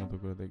একটু ভালো মতো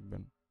করে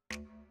দেখবেন।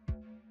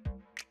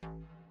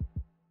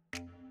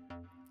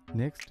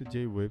 নেক্সট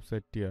যে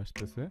ওয়েবসাইটটি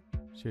আসতেছে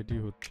সেটি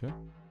হচ্ছে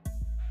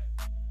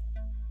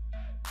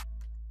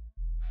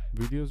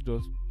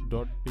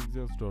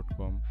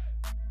videos.pixels.com।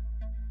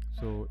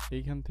 সো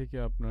এইখান থেকে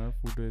আপনার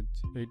ফুটেজ,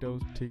 এইটাও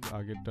ঠিক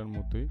আগেরটার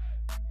মতোই,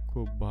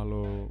 খুব ভালো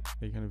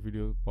এখানে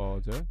ভিডিও পাওয়া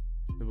যায়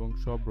এবং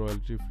সব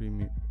রয়্যালটি ফ্রি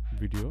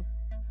ভিডিও।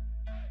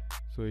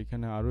 সো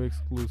এখানে আরও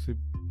এক্সক্লুসিভ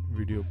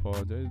ভিডিও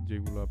পাওয়া যায়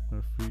যেগুলো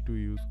আপনার ফ্রি টু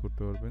ইউজ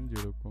করতে পারবেন।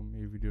 যেরকম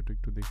এই ভিডিওটা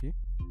একটু দেখি।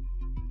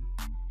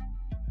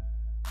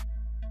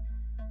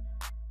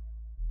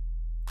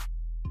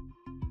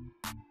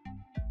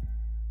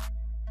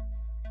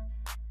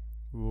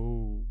 ও,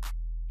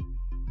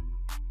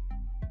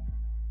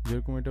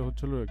 যেরকম এটা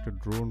হচ্ছিল একটা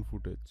ড্রোন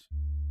ফুটেজ।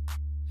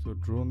 সো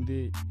ড্রোন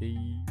দিয়ে এই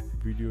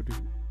ভিডিওটি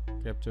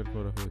ক্যাপচার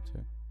করা হয়েছে।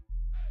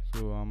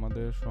 সো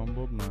আমাদের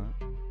সম্ভব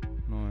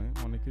নয়,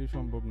 অনেকেরই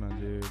সম্ভব না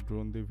যে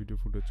ড্রোন দিয়ে ভিডিও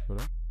ফুটেজ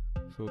করা।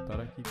 সো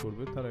তারা কি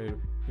করবে, তারা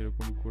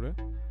এরকম করে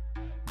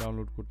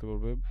ডাউনলোড করতে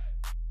পারবে।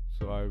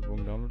 সো এবং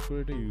ডাউনলোড করে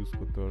এটা ইউজ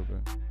করতে পারবে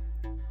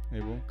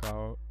এবং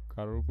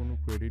কারোর কোনো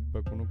ক্রেডিট বা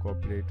কোনো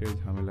কপিরাইটের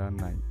ঝামেলা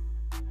নাই।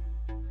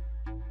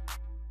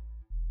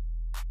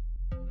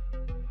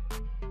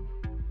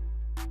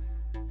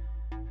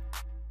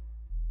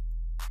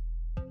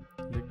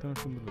 দেখতে অনেক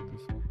সুন্দর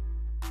লাগতেছে।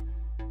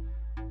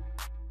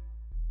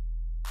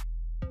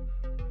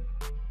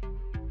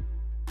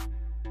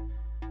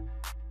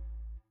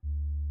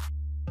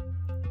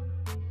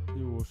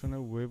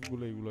 মোশনের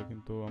ওয়েভগুলো এগুলো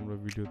কিন্তু আমরা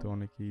ভিডিওতে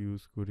অনেকেই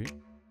ইউজ করি।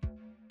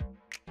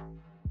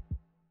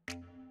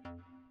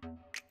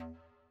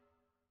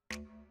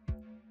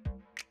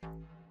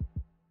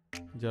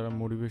 যারা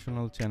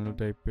মোটিভেশনাল চ্যানেল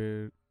টাইপের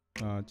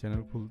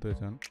চ্যানেল খুলতে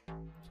চান,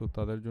 সো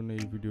তাদের জন্য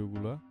এই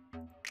ভিডিওগুলো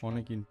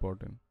অনেক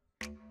important,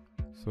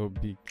 so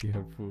be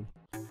careful.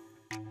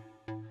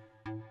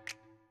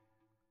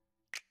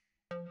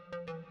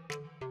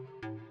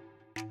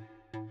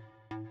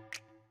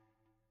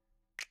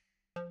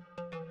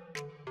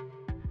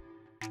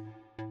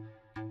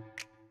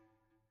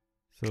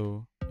 So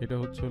এটা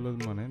হচ্ছে হলো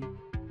মানে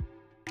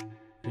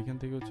এখান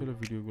থেকে হচ্ছে হলো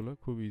ভিডিওগুলো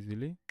খুব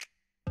ইজিলি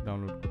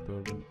ডাউনলোড করতে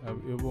পারবেন।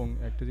 এবং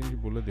একটা জিনিস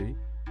বলে দেই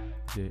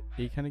যে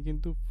এইখানে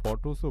কিন্তু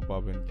ফটোসও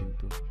পাবেন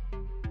কিন্তু।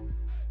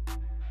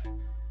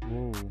 ও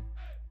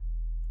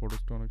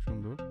ফটোসটা অনেক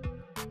সুন্দর।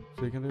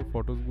 সো এখান থেকে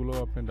ফটোসগুলো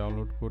আপনি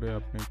ডাউনলোড করে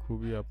আপনি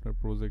খুবই আপনার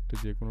প্রজেক্টে,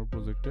 যে কোনো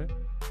প্রজেক্টে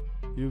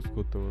ইউজ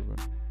করতে পারবেন।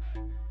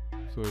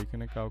 সো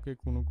এখানে কাউকে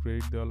কোনো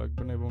ক্রেডিট দেওয়া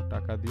লাগবে না এবং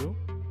টাকা দিয়েও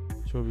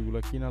ছবিগুলো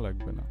কিনা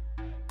লাগবে না।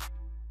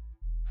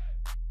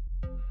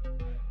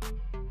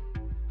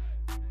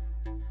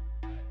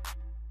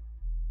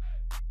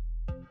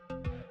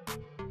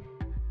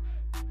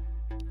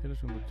 এটা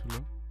সুন্দর ছিল।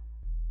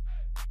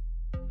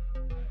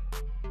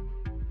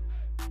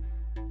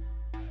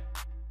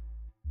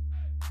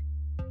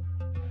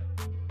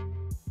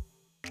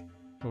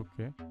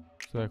 ওকে,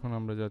 সো এখন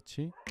আমরা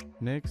যাচ্ছি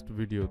নেক্সট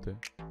ভিডিওতে।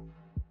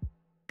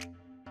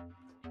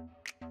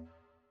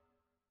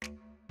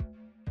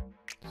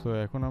 সো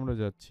এখন আমরা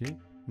যাচ্ছি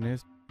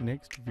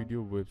নেক্সট ভিডিও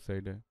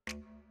ওয়েবসাইটে।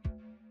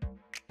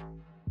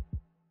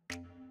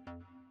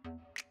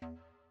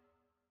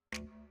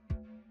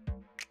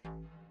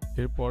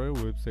 এরপরের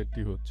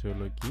ওয়েবসাইটটি হচ্ছে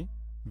হলো কি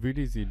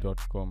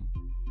vdc.com।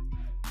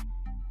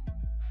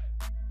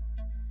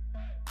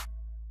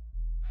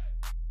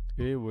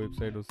 এই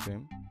ওয়েবসাইটও সেম,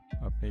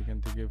 আপনি এখান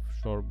থেকে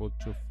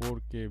সর্বোচ্চ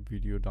 4K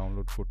ভিডিও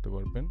ডাউনলোড করতে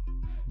পারবেন,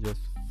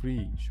 জাস্ট ফ্রি,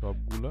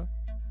 সবগুলা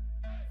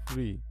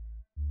ফ্রি।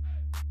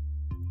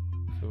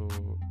 তো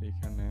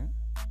এখানে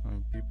আমি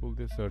পিপল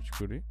দিয়ে সার্চ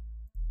করি,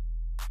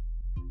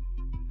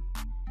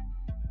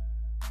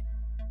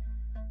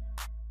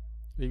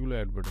 এইগুলো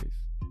অ্যাডভার্টাইজ,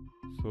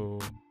 সো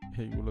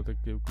এইগুলোতে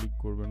কেউ ক্লিক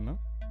করবেন না।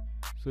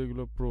 সো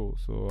এগুলো প্রো,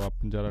 সো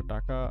আপনি যারা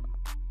টাকা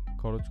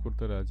খরচ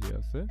করতে রাজি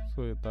আছে, সো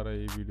তারা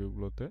এই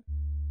ভিডিওগুলোতে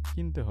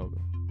কিনতে হবে।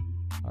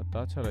 আর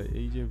তাছাড়া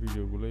এই যে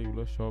ভিডিওগুলো,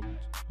 এগুলো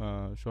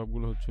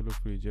সবগুলো হচ্ছিল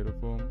ফ্রি।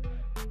 যেরকম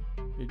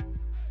এই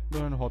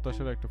ধরেন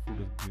হতাশার একটা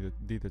ফুটেজ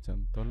দিতে চান,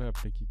 তাহলে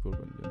আপনি কি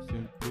করবেন,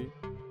 সিম্পলি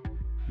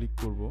ক্লিক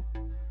করব,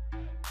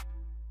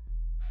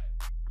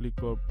 ক্লিক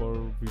করার পর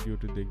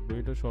ভিডিওটি দেখবো।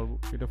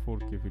 এটা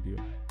 4K ভিডিও।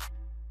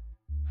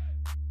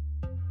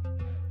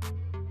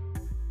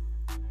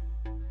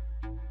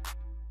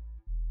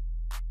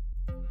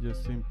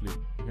 জাস্ট সিম্পলি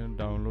এখানে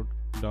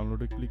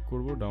ডাউনলোডে ক্লিক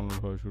করব, ডাউনলোড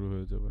হওয়া শুরু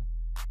হয়ে যাবে।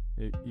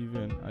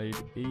 ইভেন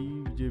এই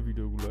যে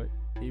ভিডিওগুলো,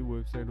 এই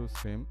ওয়েবসাইটও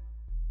সেম,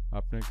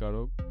 আপনার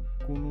কারো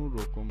কোনো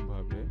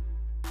রকমভাবে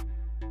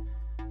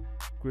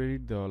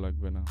ক্রেডিট দেওয়া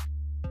লাগবে না,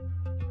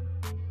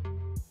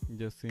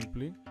 জাস্ট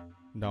সিম্পলি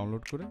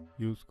ডাউনলোড করে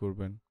ইউজ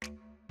করবেন।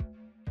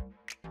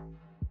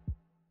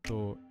 তো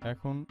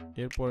এখন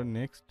এরপরে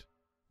নেক্সট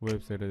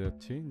ওয়েবসাইটে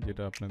যাচ্ছি,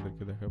 যেটা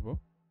আপনাদেরকে দেখাবো।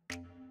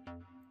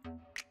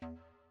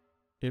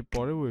 এর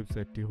পরের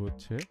ওয়েবসাইটটি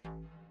হচ্ছে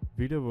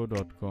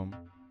videvo.com।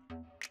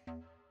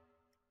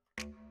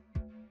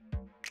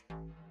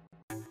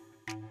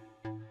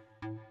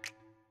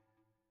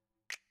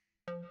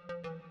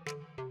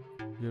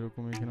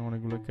 যেরকম এখানে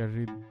অনেকগুলো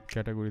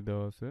ক্যাটাগরি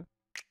দেওয়া আছে,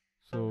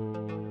 সো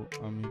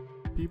আমি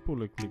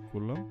পিপলে ক্লিক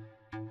করলাম।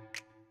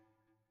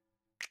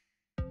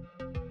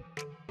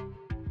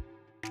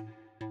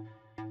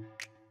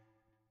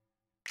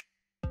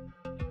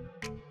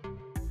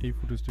 এই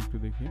ফুটেজটা একটু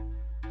দেখি।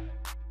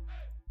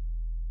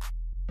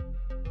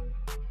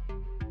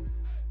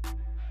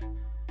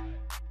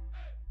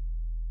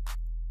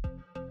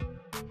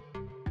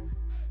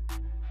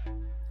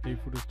 এই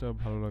ফুটেজটা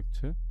ভালো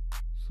লাগছে,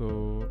 সো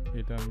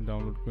এটা আমি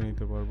ডাউনলোড করে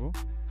নিতে পারবো।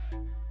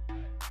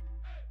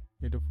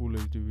 এটা ফুল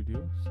এইচডি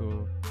ভিডিও, সো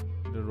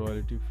এটা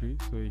রয়্যালটি ফ্রি।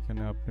 সো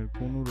এখানে আপনার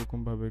কোনো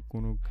রকমভাবে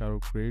কারো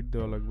ক্রেডিট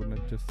দেওয়া লাগবে না,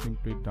 just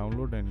simply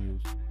download and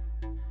use.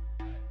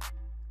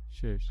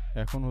 শেষ।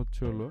 এখন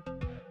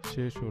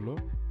শেষ হলো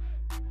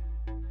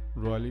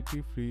রয়্যালটি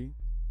ফ্রি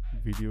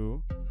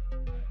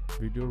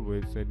ভিডিওর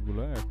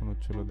ওয়েবসাইটগুলো এখন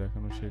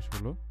দেখানো শেষ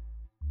হলো।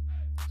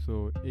 সো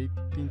এই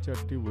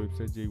 3-4টি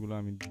ওয়েবসাইট যেগুলো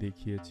আমি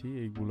দেখিয়েছি,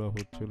 এইগুলো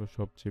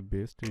সবচেয়ে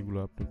বেস্ট। এইগুলো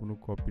আপনি কোনো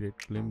কপিরাইট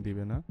ক্লেম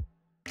দিবে না,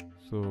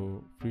 so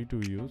free to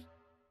use.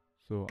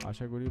 So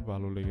আশা করি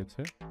ভালো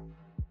লেগেছে।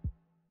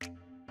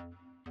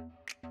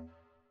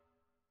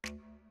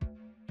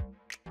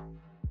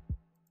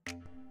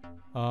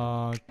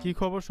 কি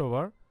খবর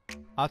সবার?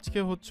 আজকে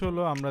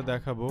আমরা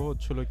দেখাবো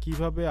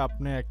কিভাবে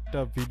আপনি একটা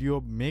ভিডিও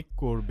মেক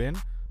করবেন।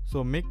 সো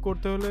মেক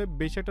করতে হলে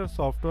বেশি একটা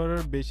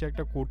সফটওয়্যারের বেশি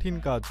একটা কঠিন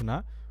কাজ না,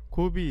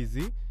 খুবই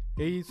ইজি।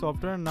 এই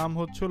সফটওয়্যারের নাম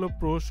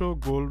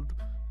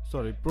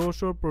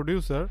proshow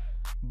প্রডিউসার।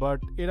 বাট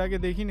এর আগে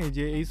দেখিনি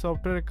যে এই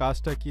সফটওয়্যারের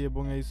কাজটা কি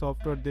এবং এই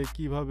সফটওয়্যার দিয়ে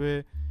কীভাবে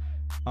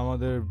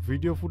আমাদের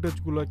ভিডিও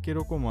ফুটেজগুলো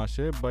কীরকম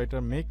আসে বা এটা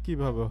মেক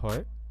কীভাবে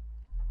হয়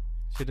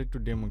সেটা একটু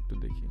ডেমো একটু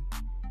দেখি।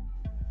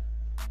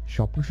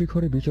 স্বপ্ন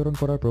শিখরে বিচরণ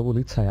করার প্রবল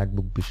ইচ্ছায় এক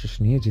বুক বিশ্বাস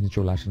নিয়ে যিনি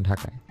চলে আসেন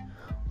ঢাকায়।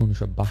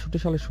 1962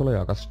 সালের 16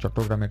 আগস্ট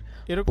চট্টগ্রামের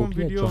এরকম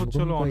পটিয়ায় ভিডিও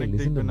হচ্ছিল জন্মগ্রহণ করে অনেক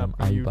লিজেন্ডার দেখবেন নাম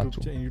আপনি আইয়ুব বাচ্চু,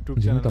 ইউটিউব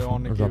যিনি চ্যানেলে তখন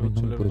অনেকেই রবিন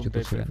হচ্ছিল নামে এরকম পরিচিত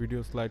টাইপের ছিলেন,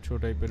 ভিডিও স্লাইড শো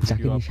টাইপের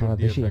যাকে ভিডিও নিয়ে আপলোড সারা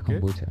দিয়ে দেশেই এখন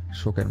থাকে। বইছে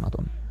শোকের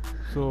মাতন।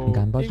 সো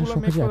গান বাজনার এগুলো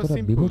শখে মেক যে করা এতটা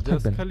সিম্পল, বিভোর জাস্ট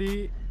থাকবেন খালি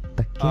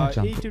তা কে এই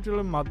জানতো?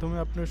 টিউটোরিয়ালের মাধ্যমে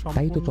আপনি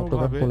তাই তো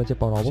চট্টগ্রাম সম্পূর্ণভাবে কলেজে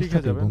পড়া শিখে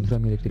অবস্থাতেই যাবেন। বন্ধুরা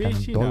মিলে একটি গানের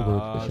বেশি দল না, গড়ে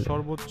তুলেছিলেন।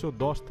 সর্বোচ্চ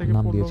 10 থেকে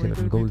নাম 15 দিয়েছিলেন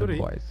মিনিটের গোল্ডেন ভিতরেই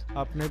বয়েজ,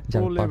 আপনি প্রো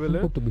যারা পারফর্ম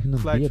লেভেলের করতো বিভিন্ন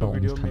স্লাইড বিয়ে শো বা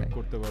ভিডিও অনুষ্ঠানে। মেক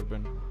করতে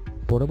পারবেন।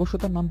 পরে অবশ্য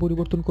তার নাম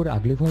পরিবর্তন করে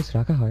আগলি ভয়েস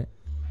রাখা হয়।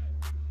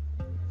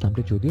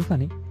 নামটি যদিও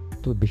ফানি,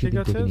 তো বেশি ঠিক দিন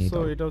আছে। টেকেনি এই সো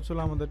দল। এটা হচ্ছিল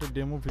আমাদের একটা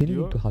ডেমো তিনি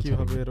ভিডিও কিন্তু হাল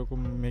কিভাবে ছাড়েননি। এরকম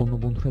মেক অন্য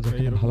বন্ধুরা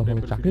যেখানে এরকম ভালো ভালো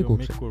টাইপের চাকরি ভিডিও মেক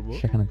করছে করব।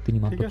 সেখানে তিনি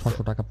মাত্র ঠিক আছে?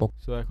 600 টাকা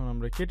সো এখন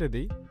আমরা কেটে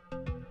দেই।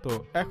 তো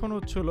এখন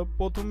হচ্ছিল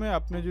প্রথমে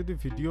আপনি যদি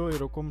ভিডিও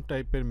এরকম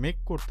টাইপের মেক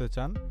করতে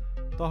চান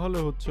তাহলে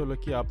হচ্ছিল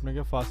কি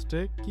আপনাকে ফার্স্টে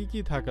কি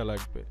থাকা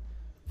লাগবে।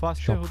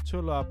 ফার্স্টে সব।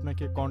 হচ্ছিল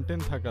আপনাকে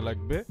কন্টেন্ট থাকা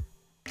লাগবে,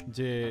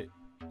 যে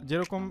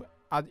যেরকম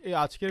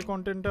আজকের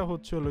কন্টেন্টটা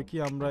হচ্ছিল কি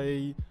আমরা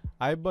এই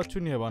আইব বাচ্চু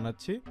নিয়ে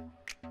বানাচ্ছি।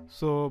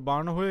 সো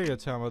বানানো হয়ে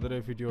গেছে আমাদের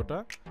এই ভিডিওটা,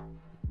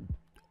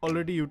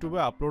 অলরেডি ইউটিউবে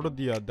আপলোডও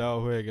দেওয়া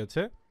হয়ে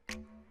গেছে।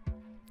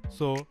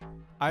 সো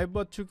আইব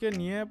বাচ্চুকে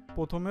নিয়ে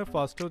প্রথমে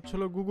ফার্স্টে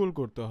হচ্ছিল গুগল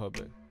করতে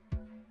হবে।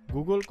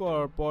 গুগল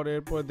করার পর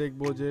এরপর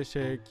দেখবো যে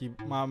সে কি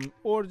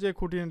ওর যে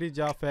খুঁটিনাটি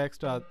যা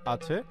ফ্যাক্টস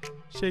আছে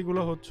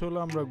সেইগুলো হচ্ছিল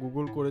আমরা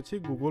গুগল করেছি।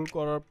 গুগল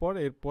করার পর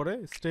এরপরে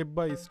স্টেপ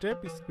বাই স্টেপ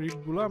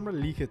স্ক্রিপ্টগুলো আমরা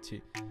লিখেছি।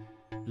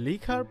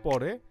 লিখার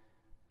পরে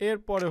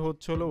এরপরে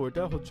হচ্ছিল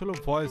ওইটা হচ্ছিল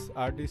ভয়েস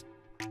আর্টিস্ট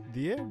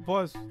দিয়ে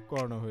ভয়েস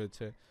করানো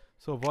হয়েছে।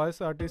 সো ভয়েস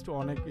আর্টিস্ট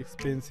অনেক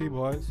এক্সপেন্সিভ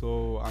হয়, সো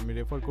আমি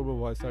রেফার করবো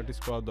ভয়েস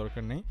আর্টিস্ট করার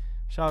দরকার নেই।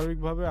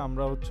 স্বাভাবিকভাবে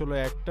আমরা হচ্ছিল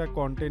একটা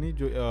কন্টেন্টই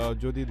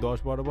যদি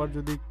 10-12 বার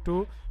যদি একটু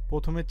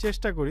প্রথমে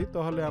চেষ্টা করি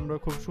তাহলে আমরা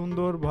খুব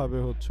সুন্দরভাবে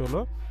হচ্ছিল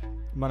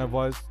মানে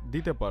ভয়েস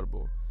দিতে পারবো।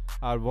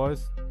 আর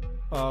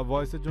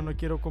ভয়েসের জন্য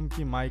কীরকম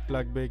কি মাইক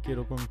লাগবে,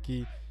 কীরকম কি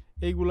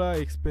এইগুলা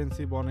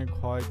এক্সপেন্সিভ অনেক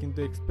হয়, কিন্তু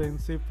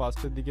এক্সপেন্সিভ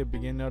ফার্স্টের দিকে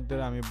বিগিনারদের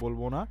আমি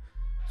বলবো না।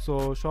 সো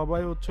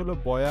সবাই হচ্ছিল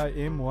বয়া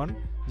M1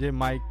 যে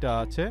মাইকটা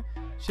আছে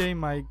সেই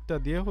মাইকটা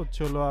দিয়ে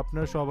হচ্ছিল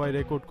আপনারা সবাই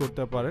রেকর্ড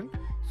করতে পারেন।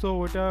 সো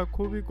ওইটা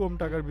খুবই কম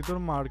টাকার ভিতর,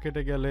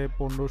 মার্কেটে গেলে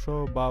 1500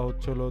 বা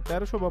হচ্ছিল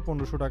 1300 বা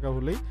 1500 টাকা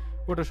হলেই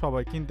ওটা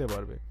সবাই কিনতে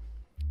পারবে।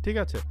 ঠিক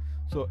আছে।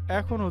 সো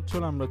এখন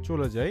হচ্ছিল আমরা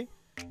চলে যাই,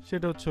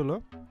 সেটা হচ্ছিল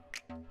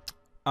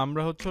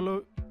আমরা হচ্ছিল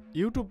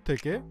ইউটিউব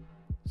থেকে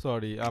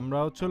আমরা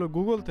হচ্ছিল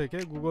গুগল থেকে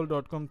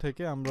google.com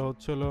থেকে আমরা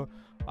হচ্ছিল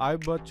আইব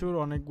বাচ্চুর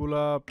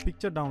অনেকগুলা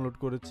পিকচার ডাউনলোড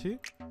করেছি।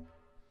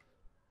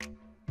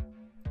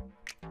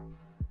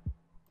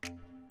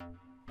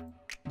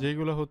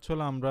 যেগুলো হচ্ছিল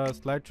আমরা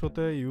স্লাইড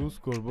শোতে ইউজ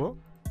করব।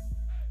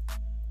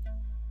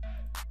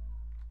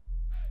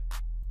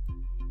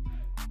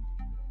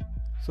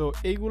 সো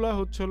এইগুলা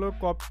হচ্ছিল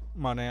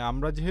মানে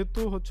আমরা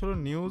যেহেতু হচ্ছিল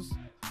নিউজ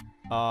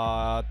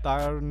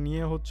তার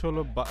নিয়ে হচ্ছিল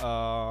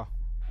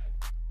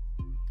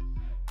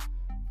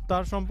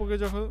তার সম্পর্কে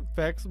যখন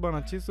ফ্যাক্টস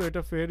বানাচ্ছি, সো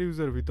এটা ফেয়ার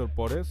ইউজের ভিতর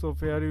পড়ে। সো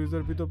ফেয়ার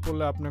ইউজের ভিতর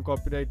পড়লে আপনি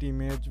কপিরাইট,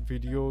 ইমেজ,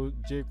 ভিডিও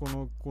যে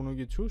কোনো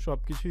কিছু সব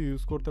কিছু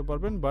ইউজ করতে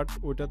পারবেন। বাট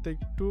ওটাতে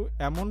একটু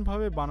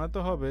এমনভাবে বানাতে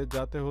হবে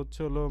যাতে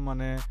হচ্ছিল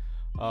মানে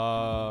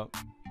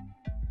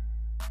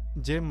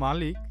যে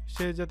মালিক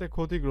সে যাতে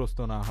ক্ষতিগ্রস্ত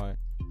না হয়,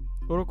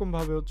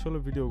 ওরকমভাবে হচ্ছিল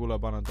ভিডিওগুলো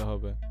বানাতে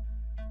হবে।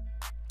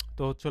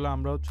 তো হচ্ছিল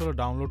আমরা হচ্ছিল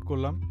ডাউনলোড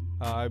করলাম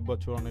আইব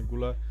বাচ্চুর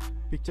অনেকগুলা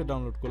পিকচার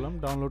ডাউনলোড করলাম।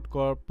 ডাউনলোড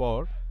করার পর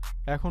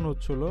এখন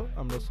হচ্ছিল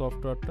আমরা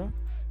সফটওয়্যারটা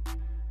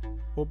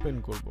ওপেন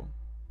করব।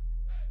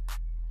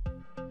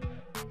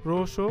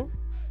 প্রোশো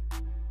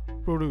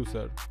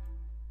প্রডিউসার।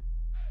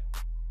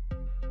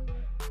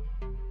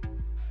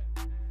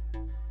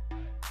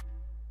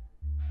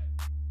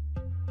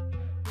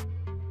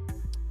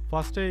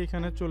 ফার্স্টে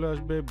এখানে চলে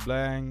আসবে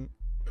blank,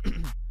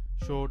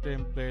 show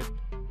template,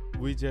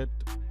 উইজেট,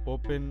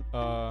 open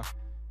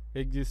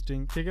existing.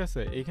 ঠিক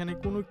আছে, এখানে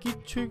কোনো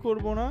কিচ্ছুই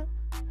করব না,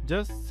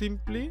 জাস্ট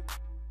সিম্পলি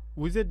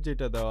উইজেট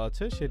যেটা দেওয়া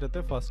আছে সেটাতে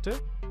ফার্স্টে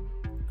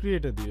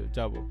ক্রিয়েটে দিয়ে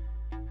যাব।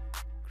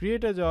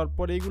 ক্রিয়েটে যাওয়ার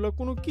পরে এইগুলো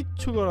কোনো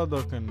কিচ্ছু করার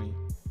দরকার নেই,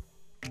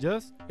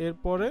 জাস্ট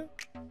এরপরে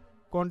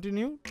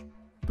কন্টিনিউ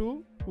টু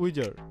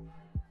উইজার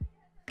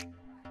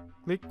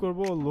ক্লিক করব।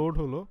 লোড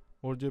হলো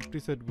ওর যে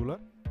প্রিসেটগুলো।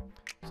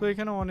 সো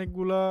এখানে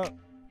অনেকগুলা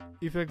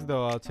ইফেক্টস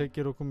দেওয়া আছে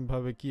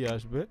কীরকমভাবে কি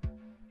আসবে।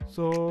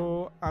 সো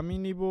আমি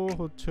নিব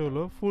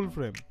হলো ফুল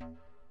ফ্রেম।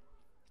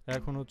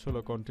 এখন হলো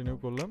কন্টিনিউ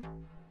করলাম।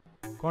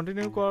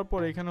 কন্টিনিউ করার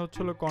পর এখানে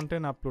হলো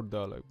কন্টেন্ট আপলোড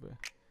দেওয়া লাগবে।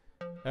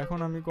 এখন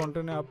আমি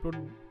কন্টেন্টে আপলোড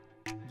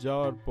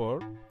যাওয়ার পর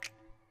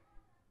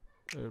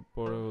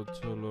এরপরে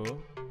হলো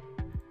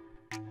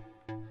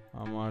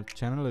আমার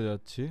চ্যানেলে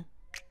যাচ্ছি,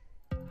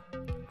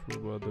 ট্রু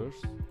ব্রাদার্স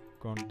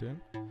কন্টেন্ট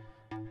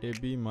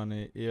এবি মানে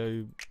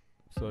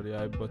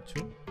আইব বাচ্চু।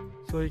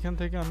 সো এখান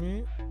থেকে আমি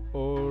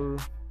ওর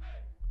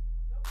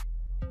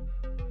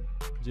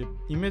যে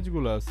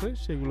ইমেজগুলো আছে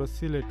সেগুলো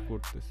সিলেক্ট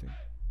করতেছি।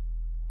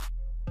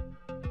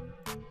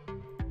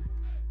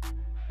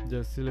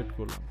 জাস্ট সিলেক্ট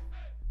করলাম,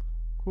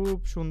 খুব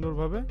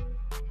সুন্দরভাবে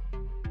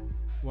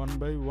 1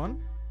 by 1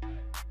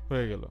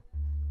 হয়ে গেল।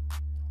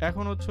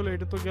 এখন হচ্ছিল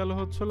এটা তো গেল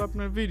হচ্ছিল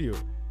আপনার ভিডিও।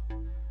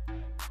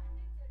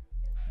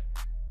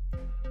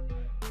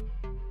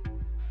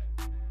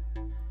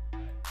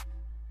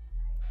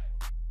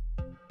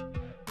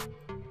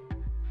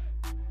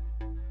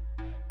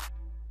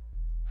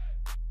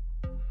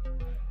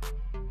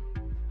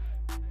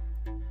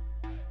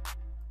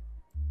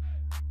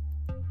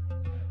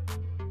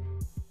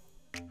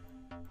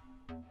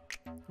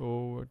 ও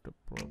একটা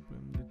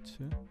প্রবলেম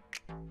দিচ্ছে।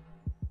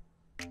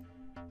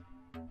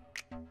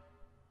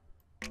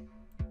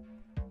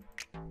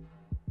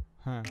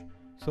 হ্যাঁ,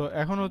 সো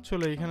এখন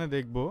হচ্ছিল এখানে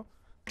দেখবো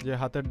যে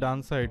হাতের ডান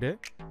সাইডে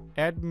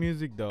অ্যাড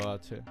মিউজিক দেওয়া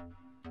আছে,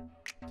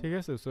 ঠিক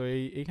আছে। সো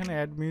এইখানে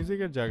অ্যাড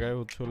মিউজিকের জায়গায়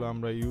হচ্ছিল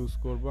আমরা ইউজ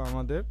করব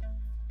আমাদের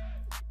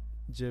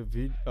যে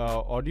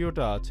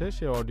অডিওটা আছে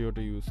সে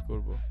অডিওটা ইউজ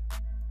করব।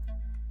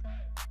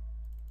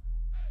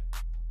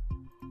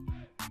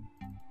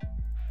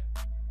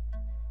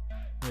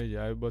 এই যে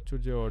আয়ুব বাচ্চুর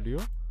যে অডিও,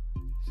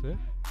 সে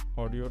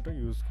অডিওটা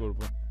ইউজ করব।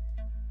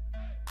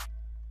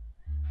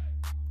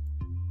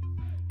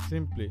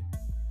 সিম্পলি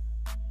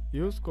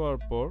ইউজ করার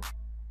পর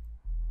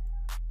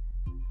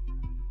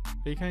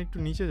এইখানে একটু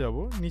নিচে যাব,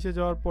 নিচে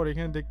যাওয়ার পর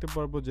এখানে দেখতে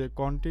পারবো যে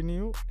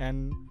কন্টিনিউ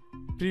অ্যান্ড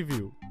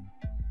প্রিভিউ।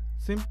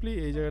 সিম্পলি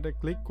এই জায়গাটা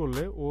ক্লিক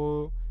করলে ও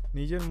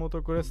নিজের মতো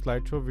করে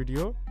স্লাইড শো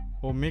ভিডিও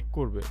ও মেক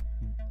করবে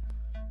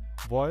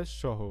ভয়েস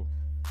সহ,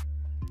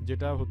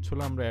 যেটা হচ্ছিল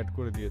আমরা অ্যাড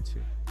করে দিয়েছি।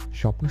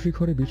 স্বপ্ন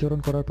শিখরে বিচরণ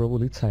করার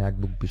প্রবল ইচ্ছায় এক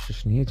বুক বিশ্বাস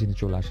নিয়ে যিনি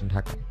চলে আসেন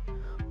ঢাকায়।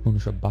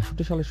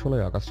 1962 সালের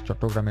 16 আগস্ট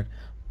চট্টগ্রামের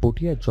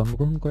পটিয়ায়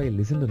জন্মগ্রহণ করা এই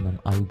লিজেন্ডের নাম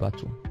আয়ুব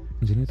বাচ্চু,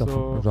 যিনি তখন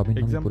রবিন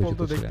নামে পরিচিত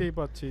ছিলেন। দেখতেই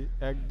পাচ্ছি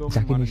একদম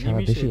যাকে নিয়ে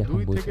সারা দেশে এখন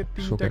বলছে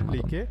শোকের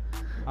মাতম।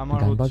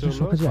 গান বাজনার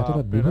শখে যে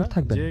এতটা বিভোর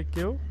থাকবেন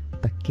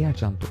তা কে আর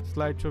জানতো।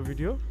 স্লাইড শো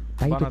ভিডিও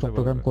তাই তো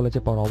চট্টগ্রাম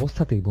কলেজে পড়া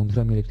অবস্থাতেই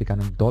বন্ধুরা মিলে একটি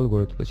গানের দল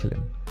গড়ে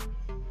তুলেছিলেন,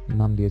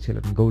 নাম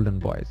দিয়েছিলেন গোল্ডেন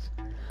বয়েজ,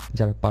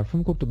 যারা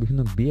পারফর্ম করতো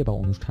বিভিন্ন বিয়ে বা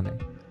অনুষ্ঠানে।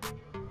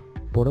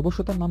 পরে অবশ্য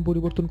তার নাম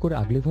পরিবর্তন করে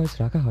আগলি ভয়েস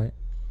রাখা হয়।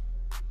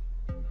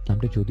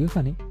 নামটি যদিও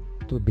ফানি,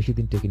 তবে বেশি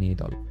দিন টেকে নিয়ে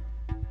দল।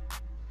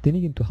 তিনি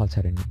কিন্তু হাল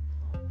ছাড়েননি।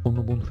 অন্য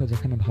বন্ধুরা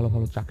যেখানে ভালো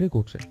ভালো চাকরি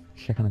করছে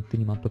সেখানে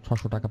তিনি মাত্র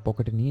 600 টাকা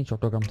পকেটে নিয়ে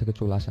চট্টগ্রাম থেকে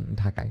চলে আসেন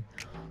ঢাকায়,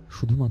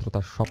 শুধুমাত্র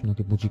তার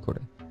স্বপ্নকে পুঁজি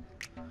করে।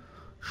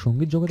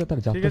 সঙ্গীত জগতে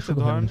তার যাত্রা শুরু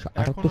হয়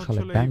 1978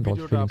 সালে ব্যান্ড বল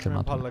ফিলিংসের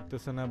মাধ্যমে।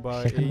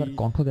 সেখানকার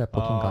কণ্ঠ দেওয়া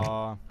প্রথম গান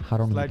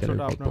হারন মিকেলের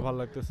গল্প,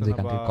 যে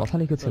গানটির কথা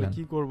লিখেছিলেন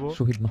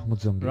শহীদ মাহমুদ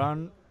জঙ্গি।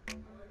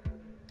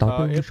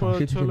 তারপর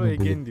 1980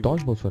 থেকে 10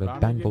 বছরে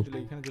ব্যান্ড বল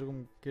এখানে যেরকম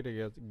কেটে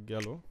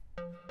গেল।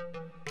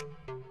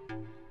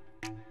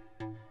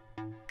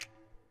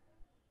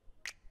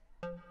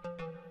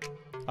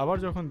 আবার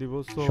যখন দিব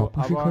স্বপ্ন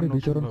শিখরে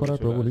বিচরণ করার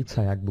প্রবল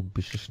ইচ্ছায় এক বুক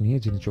বিশ্বাস নিয়ে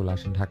যিনি চলে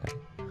আসেন ঢাকায়।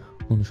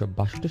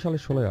 1962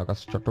 সালের 16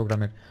 আগস্ট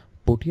চট্টগ্রামের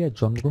পটিয়ায়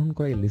জন্মগ্রহণ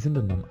করা এই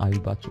লিজেন্ডের নাম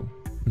আয়ুব বাচ্চু,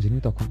 যিনি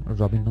তখন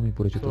রবিন নামে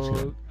পরিচিত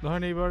ছিলেন।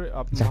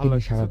 যাকে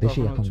নিয়ে সারা দেশে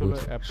এখন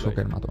বলছে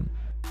শোকের মাতম।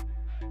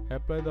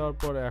 অ্যাপ্লাই দেওয়ার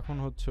পর এখন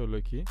হচ্ছে হলো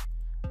কি,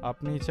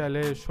 আপনি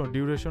চাইলে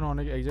ডিউরেশন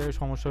অনেক এক জায়গায়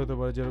সমস্যা হতে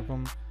পারে, যেরকম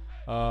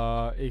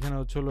এইখানে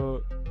হচ্ছে হলো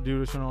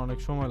ডিউরেশন অনেক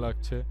সময়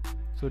লাগছে।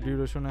 সো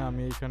ডিউরেশনে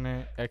আমি এইখানে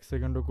 1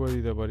 সেকেন্ডও করে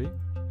দিতে পারি,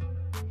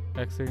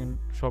 1 সেকেন্ড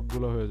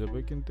সবগুলো হয়ে যাবে,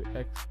 কিন্তু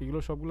এগুলো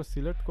সবগুলো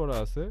সিলেক্ট করা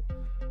আছে।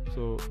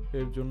 সো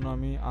এর জন্য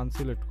আমি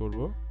আনসিলেক্ট করব।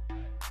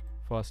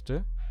 ফার্স্টে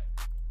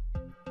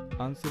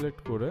আনসিলেক্ট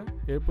করে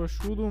এরপর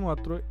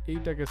শুধুমাত্র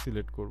এইটাকে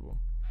সিলেক্ট করব,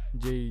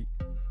 যেই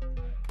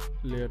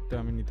লেয়ারটা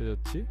আমি নিতে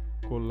যাচ্ছি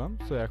করলাম।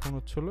 সো এখন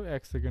হচ্ছে হলো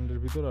 1 সেকেন্ডের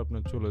ভিতর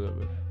আপনার চলে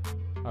যাবে,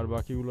 আর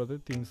বাকিগুলোতে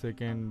 3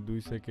 সেকেন্ড 2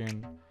 সেকেন্ড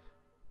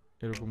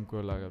এরকম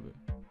করে লাগাবে।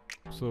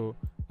 সো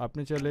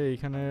আপনি চাইলে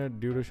এইখানে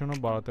ডিউরেশনও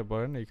বাড়াতে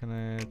পারেন। এইখানে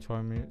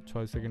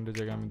 6 সেকেন্ডের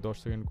জায়গায় আমি 10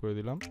 সেকেন্ড করে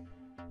দিলাম,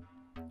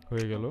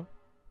 হয়ে গেল।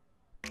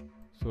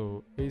 সো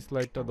এই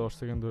স্লাইডটা 10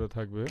 সেকেন্ড ধরে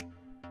থাকবে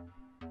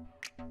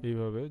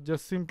এইভাবে,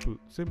 জাস্ট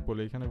সিম্পল,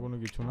 এখানে কোনো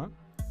কিছু না।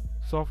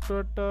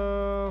 সফটওয়্যারটা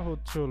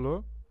হচ্ছে হলো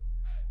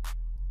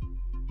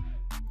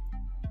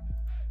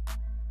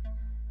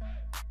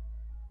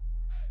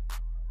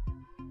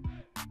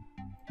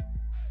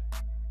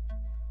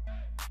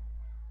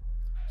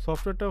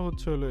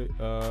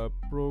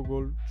প্রো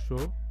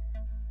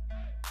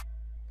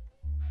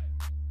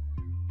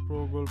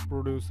গোল্ড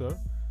প্রডিউসার।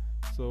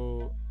 সো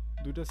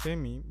দুইটা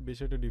সেমই,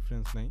 বেশি একটা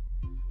ডিফারেন্স নাই।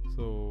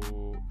 সো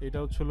এটা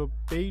হচ্ছিল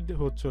পেইড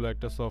হচ্ছিল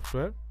একটা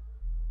সফটওয়্যার।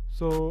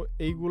 সো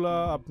এইগুলা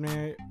আপনি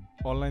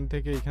অনলাইন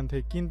থেকে এখান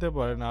থেকে কিনতে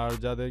পারেন, আর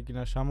যাদের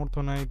কিনা সামর্থ্য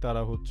নাই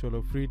তারা হচ্ছিল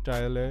ফ্রি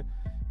ট্রায়ালে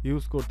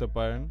ইউজ করতে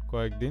পারেন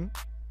কয়েকদিন।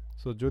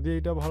 সো যদি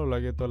এটা ভালো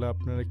লাগে তাহলে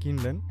আপনারা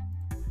কিনলেন।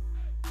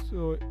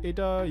 সো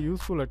এটা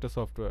ইউজফুল একটা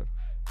সফটওয়্যার,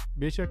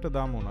 বেশি একটা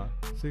দামও না,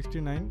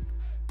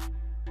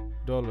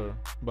 $69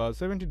 বা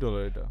 $70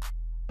 এটা।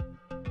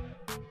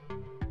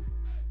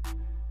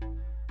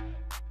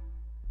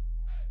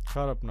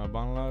 খারাপ না।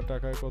 বাংলা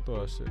টাকায় কত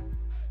আসে?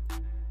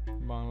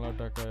 বাংলা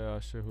টাকায়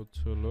আসে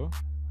হচ্ছে হলো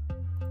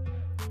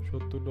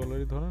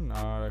 $70 ধরেন,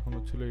 আর এখন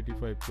হচ্ছিল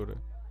 85 করে,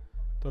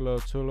 তাহলে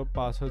হচ্ছে হলো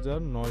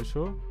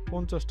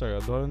 5,950 টাকা,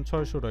 ধরেন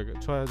 600 টাকা,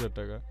 6,000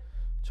 টাকা।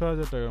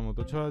 ৬,০০০ টাকার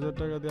মতো। ৬,০০০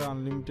 টাকা দিয়ে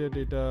আনলিমিটেড,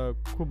 এটা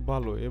খুব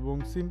ভালো এবং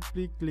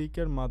সিম্পলি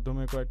ক্লিকের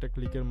মাধ্যমে, কয়েকটা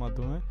ক্লিকের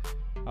মাধ্যমে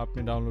আপনি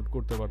ডাউনলোড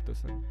করতে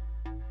পারতেছেন।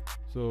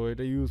 সো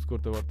এটা ইউজ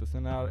করতে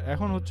পারতেছেন। আর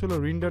এখন হচ্ছে হলো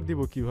রেন্ডার দিব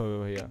কিভাবে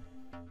ভাইয়া?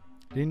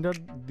 রেন্ডার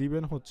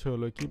দিবেন হচ্ছে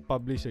হলো কি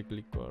পাবলিশে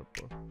ক্লিক করার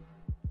পর,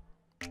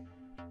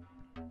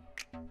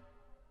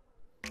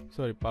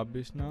 সরি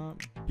পাবলিশ না,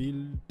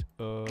 বিল্ড,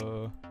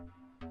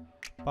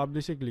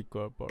 পাবলিশে ক্লিক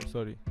করার পর,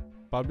 সরি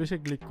পাবলিশে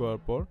ক্লিক করার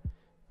পর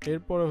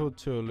এরপরে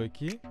হচ্ছে হলো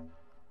কি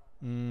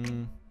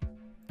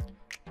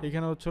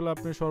এখানে হচ্ছে হলো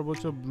আপনি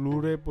সর্বোচ্চ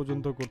ব্লুরে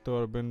পর্যন্ত করতে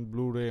পারবেন।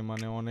 ব্লুরে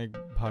মানে অনেক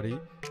ভারী।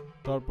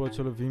 তারপর হচ্ছে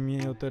হলো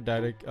ভিমিওতে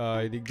ডাইরেক্ট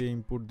এদিক দিয়ে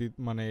ইনপুট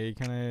মানে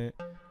এইখানে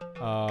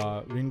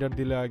রেন্ডার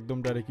দিলে একদম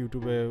ডাইরেক্ট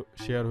ইউটিউবে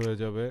শেয়ার হয়ে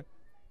যাবে।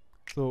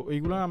 তো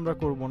এইগুলো আমরা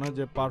করব না,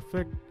 যে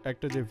পারফেক্ট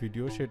একটা যে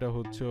ভিডিও সেটা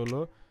হচ্ছে হলো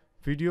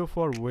ভিডিও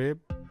ফর ওয়েব,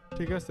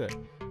 ঠিক আছে,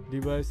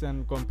 ডিভাইস অ্যান্ড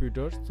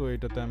কম্পিউটার। সো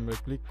এটাতে আমরা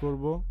ক্লিক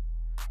করব।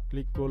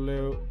 ক্লিক করলে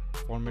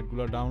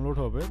ফরম্যাটগুলো ডাউনলোড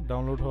হবে।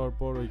 ডাউনলোড হওয়ার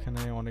পর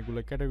ওইখানে অনেকগুলো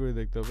ক্যাটাগরি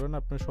দেখতে পাবেন।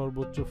 আপনি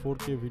সর্বোচ্চ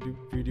 4K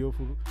ভিডিও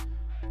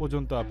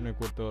পর্যন্ত আপনি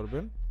করতে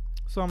পারবেন।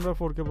 সো আমরা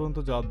 4K পর্যন্ত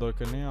যাওয়ার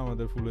দরকার নেই,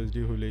 আমাদের ফুল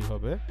এইচডি হইলেই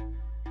হবে,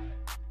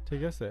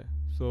 ঠিক আছে।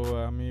 সো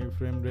আমি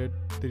ফ্রেম রেট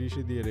 30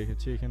 দিয়ে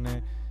রেখেছি। এখানে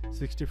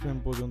 60 ফ্রেম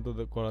পর্যন্ত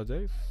করা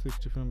যায়,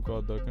 60 ফ্রেম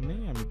করার দরকার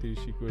নেই, আমি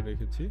 30 করে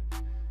রেখেছি।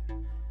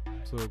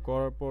 সো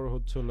করার পর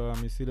হচ্ছে হলো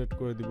আমি সিলেক্ট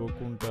করে দিব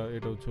কোনটা,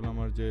 এটা হচ্ছে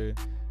আমার যে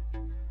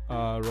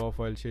র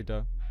ফাইল সেটা।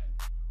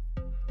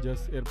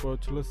 জাস্ট এরপর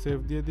হচ্ছিল সেভ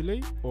দিয়ে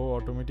দিলেই ও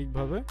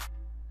অটোমেটিকভাবে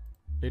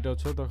এটা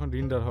হচ্ছে তখন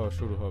রেন্ডার হওয়া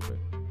শুরু হবে।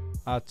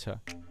 আচ্ছা,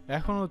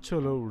 এখন হচ্ছে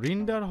হলো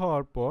রেন্ডার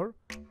হওয়ার পর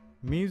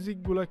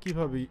মিউজিকগুলা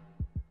কিভাবে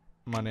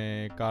মানে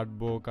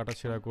কাটবো,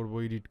 কাটাছেঁড়া করবো,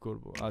 এডিট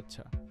করব।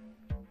 আচ্ছা,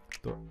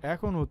 তো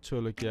এখন হচ্ছে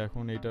হলো কি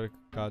এখন এটার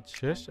কাজ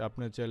শেষ।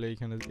 আপনি চাইলে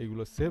এখানে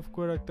এগুলো সেভ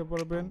করে রাখতে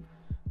পারবেন,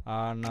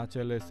 আর না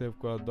চাইলে সেভ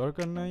করার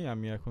দরকার নাই।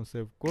 আমি এখন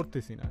সেভ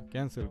করতেছি না,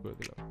 ক্যান্সেল করে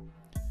দিলাম।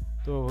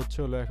 তো হচ্ছে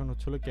হলো এখন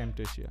হচ্ছে হলো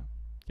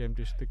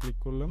ক্যামটেশিয়াতে ক্লিক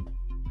করলাম।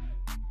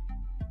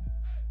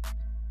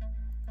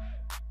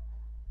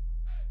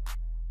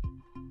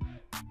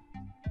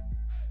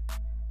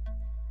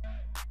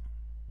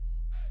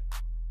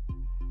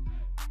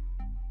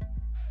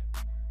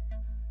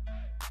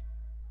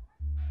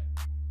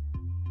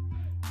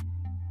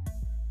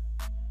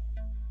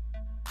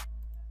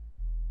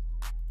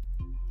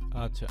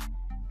 আচ্ছা,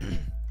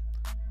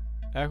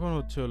 এখন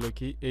হচ্ছে হলো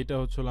কি এইটা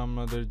হচ্ছে হলো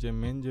আমাদের যে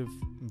মেন যে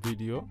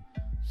ভিডিও।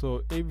 সো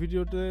এই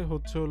ভিডিওতে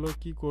হচ্ছে হলো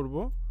কি করব,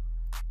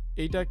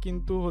 এইটা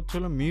কিন্তু হচ্ছে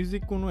হলো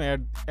মিউজিক কোনো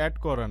অ্যাড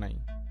করা নাই,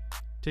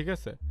 ঠিক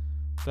আছে।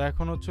 তো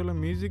এখন হচ্ছে হলো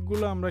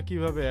মিউজিকগুলো আমরা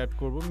কিভাবে অ্যাড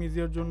করব।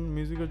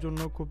 মিউজিকের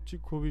জন্য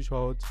খুবই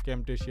সহজ।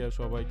 ক্যামটেশিয়া,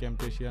 সবাই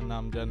ক্যামটেশিয়ার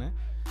নাম জানে।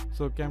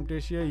 সো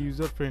ক্যামটেশিয়া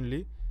ইউজার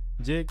ফ্রেন্ডলি,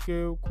 যে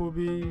কেউ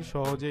খুবই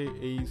সহজে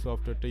এই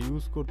সফটওয়্যারটা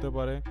ইউজ করতে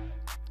পারে।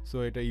 সো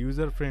এটা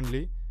ইউজার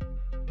ফ্রেন্ডলি,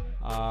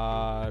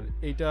 আর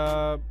এটা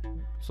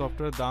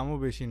সফটওয়্যারের দামও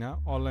বেশি না,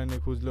 অনলাইনে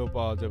খুঁজলেও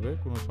পাওয়া যাবে,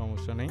 কোনো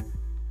সমস্যা নেই।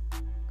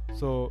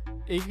 সো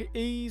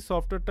এই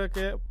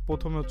সফটওয়্যারটাকে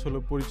প্রথমে হচ্ছে হলো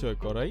পরিচয়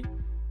করাই।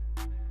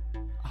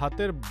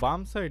 হাতের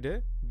বাম সাইডে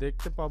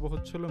দেখতে পাবো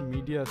হচ্ছে হলো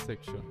মিডিয়া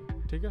সেকশন,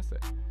 ঠিক আছে,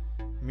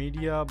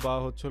 মিডিয়া বা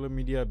হচ্ছে হলো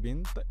মিডিয়া বিন।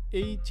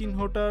 এই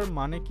চিহ্নটার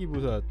মানে কি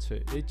বোঝা যাচ্ছে?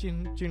 এই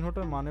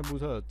চিহ্নটার মানে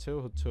বোঝা যাচ্ছে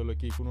হচ্ছে হলো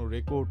কি কোনো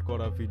রেকর্ড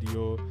করা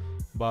ভিডিও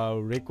বা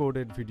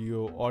রেকর্ডেড ভিডিও,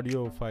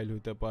 অডিও ফাইল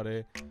হতে পারে,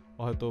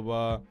 হয়তো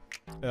বা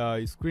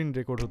স্ক্রিন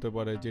রেকর্ড হতে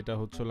পারে, যেটা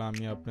হচ্ছে হলো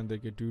আমি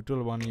আপনাদেরকে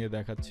টিউটোরিয়াল বানিয়ে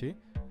দেখাচ্ছি।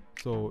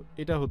 সো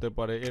এটা হতে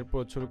পারে। এরপর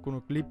হচ্ছে কোনো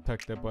ক্লিপ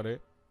থাকতে পারে।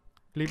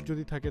 ক্লিপ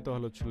যদি থাকে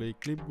তাহলে হচ্ছে এই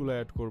ক্লিপগুলো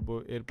অ্যাড করব।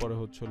 এরপরে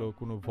হচ্ছে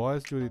কোনো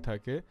ভয়েস যদি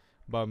থাকে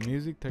বা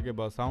মিউজিক থাকে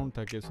বা সাউন্ড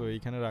থাকে, সো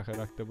এইখানে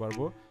রাখতে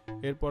পারবো।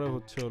 এরপরে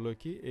হচ্ছে হলো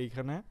কি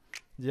এইখানে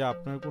যে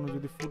আপনার কোনো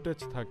যদি ফুটেজ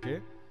থাকে,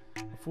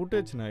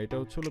 ফুটেজ না, এটা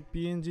হচ্ছে হলো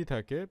পিএনজি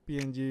থাকে,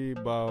 পিএনজি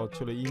বা হচ্ছে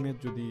হলো ইমেজ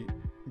যদি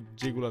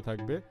যেগুলো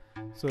থাকবে,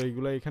 সো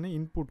এইগুলো এখানে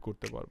ইনপুট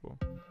করতে পারবো।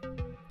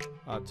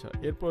 আচ্ছা,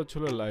 এরপর হচ্ছে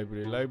হলো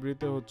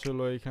লাইব্রেরিতে হচ্ছে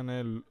হলো এখানে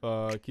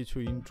কিছু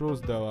ইন্ট্রোস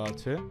দেওয়া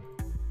আছে।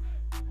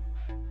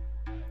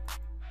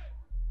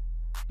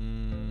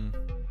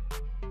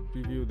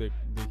 প্রিভিউ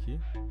দেখি।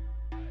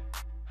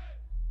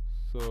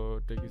 সো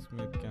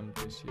টেকস্মিথ,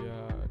 ক্যামটেশিয়া,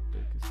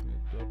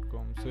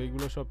 techsmith.com, সো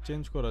এইগুলো সব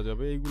চেঞ্জ করা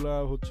যাবে। এইগুলা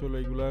হচ্ছে হলো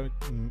এইগুলা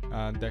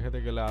দেখাতে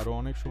গেলে আরও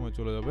অনেক সময়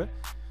চলে যাবে।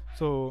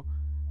 সো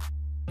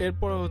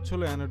এরপরে হচ্ছে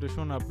হলো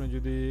অ্যানোটেশন। আপনি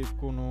যদি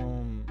কোনো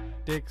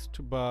টেক্সট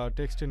বা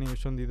টেক্সট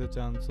অ্যানিমেশন দিতে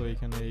চান, সো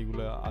এখানে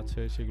এইগুলো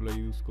আছে, সেগুলো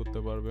ইউজ করতে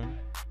পারবেন।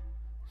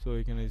 সো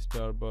এখানে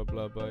স্টার বা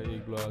ব্লা বা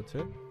এইগুলো আছে।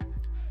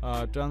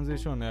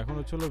 ট্রানজিশন, এখন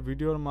হচ্ছে হলো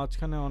ভিডিওর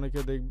মাঝখানে অনেকে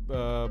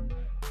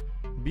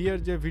বিয়ের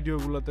যে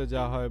ভিডিওগুলোতে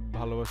যা হয়,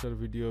 ভালোবাসার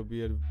ভিডিও,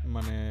 বিয়ের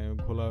মানে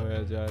ঘোলা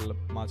হয়ে যায়,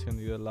 মাঝখান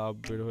দিয়ে লাভ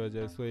বের হয়ে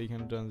যায়, সো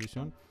এইখানে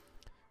ট্রানজিশন।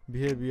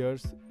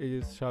 বিহেভিয়ার্স, এই যে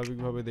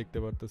স্বাভাবিকভাবে দেখতে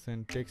পারতেছেন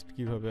টেক্সট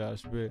কিভাবে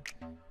আসবে,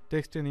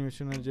 টেক্সট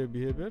অ্যানিমেশনের যে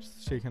বিহেভিয়ার্স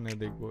সেখানে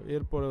দেখব।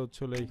 এরপরে হচ্ছে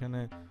হলো এইখানে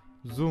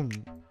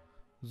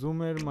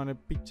জুমের মানে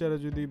পিকচারে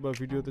যদি বা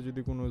ভিডিওতে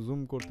যদি কোনো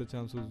জুম করতে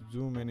চান, সো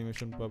জুম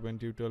অ্যানিমেশন পাবেন।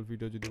 টিউটোরিয়াল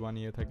ভিডিও যদি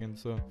বানিয়ে থাকেন,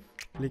 সো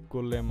ক্লিক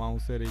করলে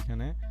মাউসের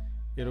এইখানে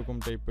এরকম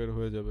টাইপের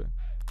হয়ে যাবে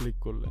ক্লিক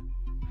করলে।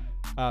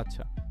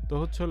 আচ্ছা, তো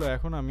হচ্ছে হলো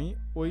এখন আমি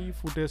ওই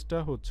ফুটেজটা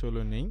হচ্ছে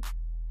হলো নেই।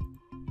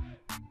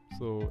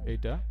 সো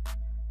এইটা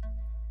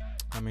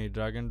আমি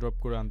ড্র্যাগ এন্ড ড্রপ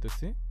করে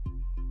আনতেছি,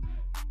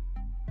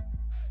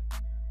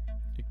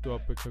 একটু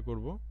অপেক্ষা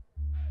করব।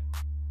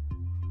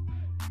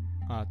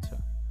 আচ্ছা,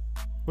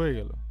 হয়ে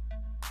গেল।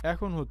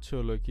 এখন হচ্ছে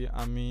হলো কি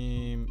আমি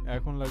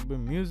এখন লাগবে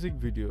মিউজিক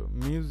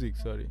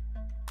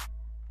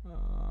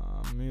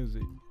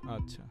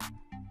আচ্ছা,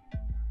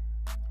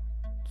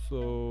 সো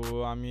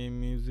আমি এই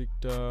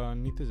মিউজিকটা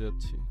নিতে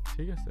যাচ্ছি,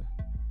 ঠিক আছে?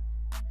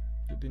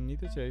 যদি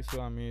নিতে চাই সো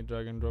আমি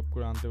ড্র্যাগ এন্ড ড্রপ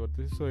করে আনতে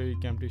পারতেছি। সো এই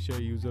ক্যামটেশিয়া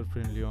ইউজার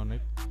ফ্রেন্ডলি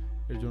অনেক,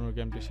 এর জন্য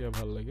ক্যামটেশিয়া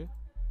ভালো লাগে।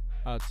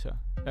 আচ্ছা,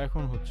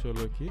 এখন হচ্ছে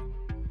হলো কি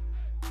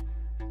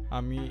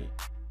আমি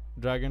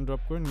ড্র্যাগ এন্ড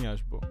ড্রপ করে নিয়ে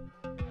আসবো।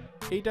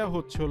 এইটা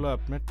হচ্ছে হলো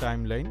আপনার টাইম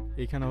লাইন।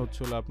 এখানে হচ্ছে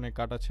হলো আপনি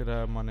কাটাছেঁড়া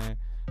মানে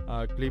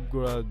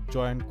ক্লিপগুলো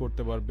জয়েন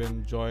করতে পারবেন,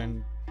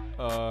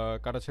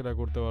 কাটাছেঁড়া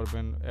করতে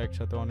পারবেন,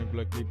 একসাথে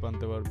অনেকগুলো ক্লিপ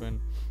আনতে পারবেন,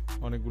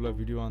 অনেকগুলো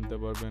ভিডিও আনতে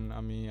পারবেন।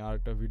 আমি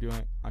আরেকটা ভিডিও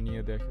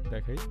আনিয়ে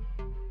দেখাই।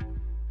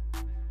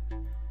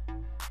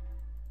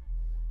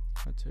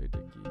 আচ্ছা, এটা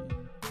কি?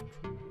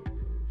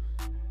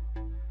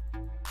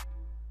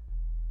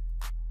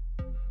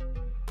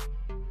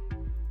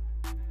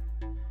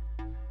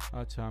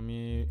 আচ্ছা, আমি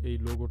এই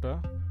লোগোটা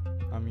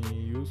আমি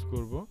ইউজ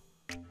করব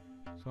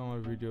সো আমার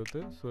ভিডিওতে,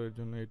 সো এর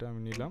জন্য এটা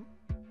আমি নিলাম।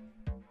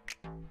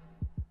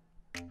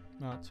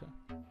 আচ্ছা,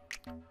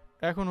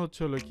 এখন হচ্ছে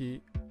হলো কি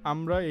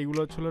আমরা এইগুলো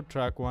হচ্ছে হলো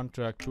ট্র্যাক 1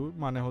 ট্র্যাক 2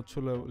 মানে হচ্ছে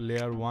হলো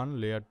লেয়ার 1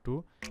 লেয়ার 2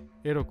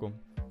 এরকম।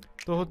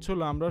 তো হচ্ছে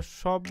হলো আমরা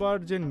সবার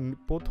যে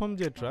প্রথম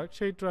যে ট্র্যাক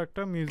সেই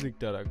ট্র্যাকটা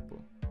মিউজিকটা রাখবো।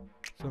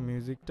 সো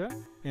মিউজিকটা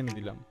এনে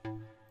দিলাম,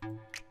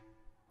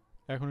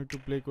 এখন একটু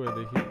প্লে করে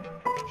দেখি।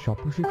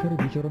 স্বপ্ন শিখরে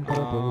বিচরণ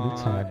করার প্রবল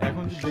ইচ্ছা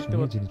এখন বিশ্বাস দেখতে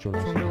নিয়ে যিনি চলে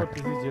আসেন। শুনতে পাচ্ছি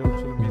যে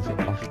হচ্ছে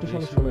 1962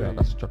 সালের 16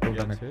 আগস্ট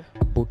চট্টগ্রামের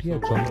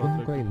পটিয়ায় জন্মগ্রহণ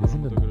করে এই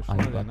লেজেন্ডের নাম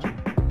আইয়ুব বাচ্চু।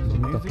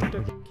 মিউজিকটা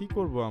কি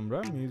করব আমরা,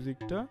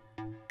 মিউজিকটা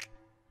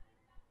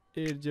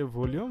এর যে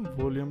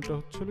ভলিউমটা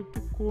হচ্ছে একটু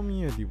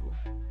কমিয়ে দিব,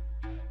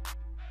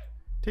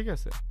 ঠিক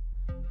আছে?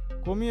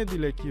 কমিয়ে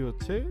দিলে কি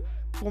হচ্ছে,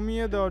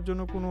 কমিয়ে দেওয়ার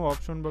জন্য কোনো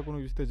অপশন বা কোনো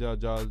কিছুতে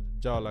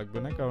যাওয়া লাগবে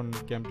না, কারণ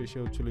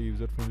ক্যামটেশিয়া হচ্ছিল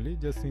user friendly.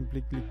 Just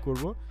simply click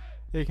করব,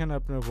 এখানে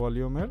আপনার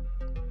ভলিউমের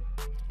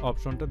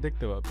অপশনটা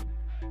দেখতে পাবেন,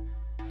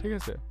 ঠিক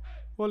আছে?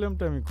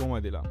 ভলিউমটা আমি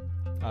কমিয়ে দিলাম।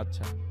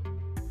 আচ্ছা,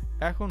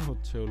 এখন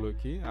হচ্ছে হলো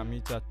কি আমি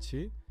চাচ্ছি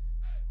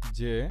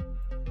যে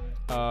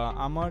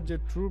আমার যে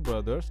ট্রু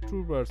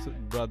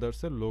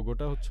ব্রাদার্সের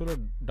লোগোটা হচ্ছে হলো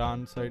ডান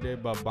সাইডে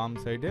বা বাম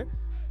সাইডে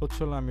হচ্ছে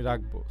হলো আমি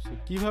রাখবো। সো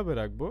কীভাবে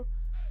রাখবো,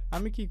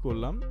 আমি কি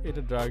করলাম,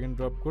 এটা ড্র্যাগ এন্ড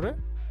ড্রপ করে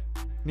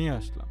নিয়ে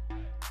আসলাম।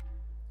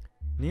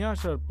 নিয়ে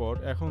আসার পর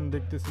এখন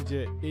দেখতেছি যে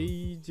এই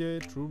যে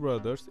ট্রু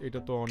ব্রাদার্স এটা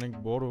তো অনেক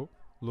বড়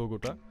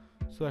লোগোটা।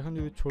 সো এখন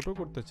যদি ছোট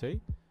করতে চাই,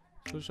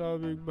 তো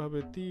স্বাভাবিকভাবে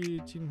তীর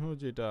চিহ্ন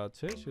যেটা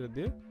আছে সেটা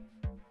দিয়ে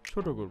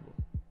ছোট করব,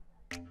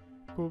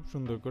 খুব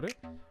সুন্দর করে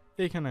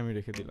এইখানে আমি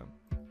রেখে দিলাম।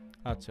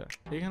 আচ্ছা,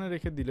 এখানে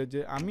রেখে দিলে যে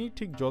আমি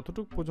ঠিক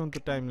যতটুক পর্যন্ত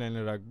টাইম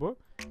লাইনে রাখবো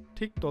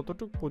ঠিক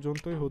ততটুক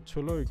পর্যন্তই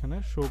হচ্ছিলো এখানে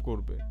শো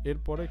করবে,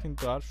 এরপরে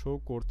কিন্তু আর শো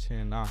করছে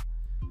না।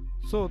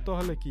 সো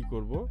তাহলে কি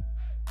করব,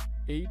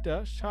 এইটা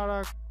সারা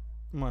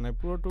মানে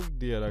পুরোটুক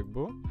দিয়ে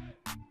রাখবো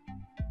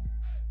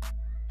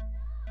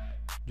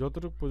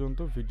যতটুক পর্যন্ত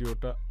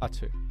ভিডিওটা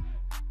আছে,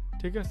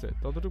 ঠিক আছে?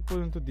 ততটুক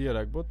পর্যন্ত দিয়ে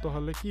রাখবো।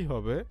 তাহলে কি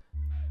হবে,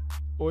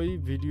 ওই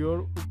ভিডিওর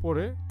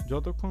উপরে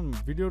যতক্ষণ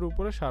ভিডিওর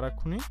উপরে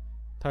সারাক্ষণই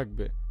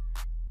থাকবে,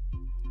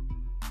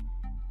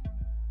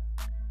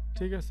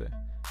 ঠিক আছে?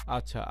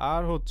 আচ্ছা,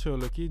 আর হচ্ছে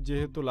হলো কি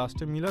যেহেতু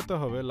লাস্টে মিলাতে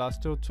হবে,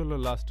 লাস্টে হচ্ছে হলো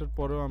লাস্টের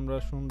পরেও আমরা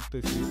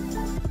শুনতেছি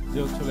যে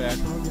হচ্ছে হলো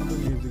এখনও কিন্তু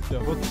মিউজিকটা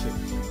হচ্ছে।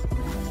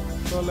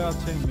 তাহলে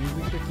আচ্ছা,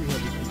 মিউজিকটা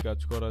কীভাবে কী কাজ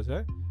করা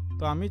যায়,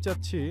 তো আমি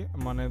চাচ্ছি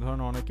মানে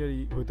ধরুন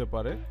অনেকেরই হইতে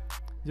পারে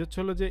যে হচ্ছে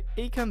হলো যে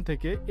এইখান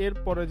থেকে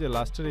এরপরে যে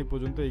লাস্টের এই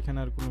পর্যন্ত এইখানে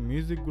আর কোনো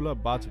মিউজিকগুলো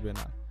বাজবে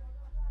না,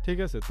 ঠিক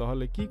আছে?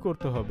 তাহলে কি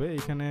করতে হবে,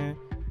 এখানে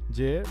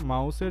যে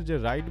মাউসের যে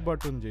রাইট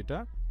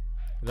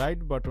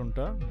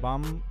বাটনটা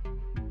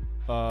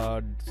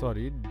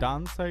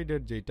ডান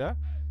সাইডের যেটা,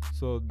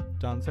 সো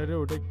ডান সাইডে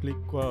ওটা ক্লিক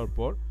করার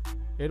পর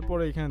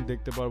এরপরে এখানে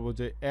দেখতে পারবো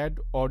যে অ্যাড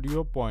অডিও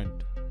পয়েন্ট,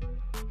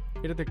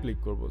 এটাতে ক্লিক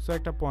করব। সো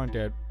একটা পয়েন্ট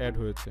অ্যাড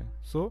হয়েছে।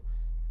 সো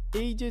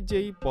এই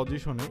যেই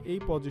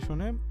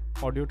পজিশনে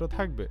অডিওটা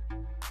থাকবে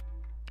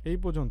এই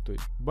পর্যন্তই,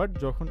 বাট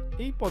যখন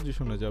এই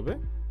পজিশনে যাবে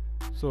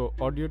সো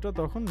অডিওটা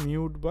তখন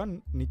মিউট বা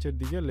নিচের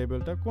দিকে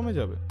লেভেলটা কমে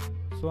যাবে।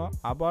 সো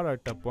আবার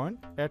একটা পয়েন্ট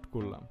অ্যাড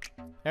করলাম,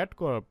 অ্যাড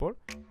করার পর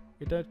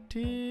এটা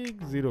ঠিক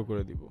 0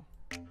 করে দিব।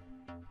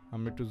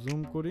 আমরা একটু জুম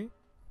করি।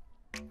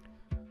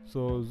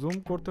 সো জুম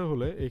করতে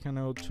হলে এখানে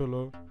হচ্ছে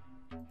হলো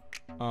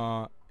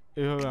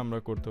এভাবে আমরা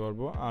করতে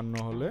পারবো, আর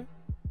না হলে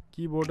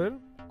কিবোর্ডের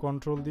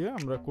কন্ট্রোল দিয়ে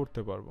আমরা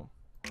করতে পারবো।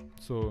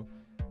 সো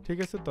ঠিক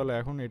আছে, তাহলে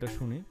এখন এটা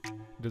শুনি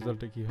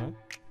রেজাল্টে কি হয়।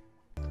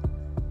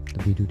 তো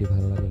ভিডিওটি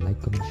ভালো লাগলে লাইক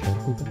কমেন্ট শেয়ার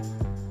করবেন,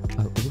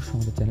 আর অবশ্যই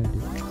আমাদের চ্যানেলটি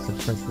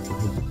সাবস্ক্রাইব করতে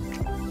ভুলবেন না।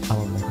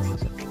 আবার দেখা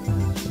হচ্ছে।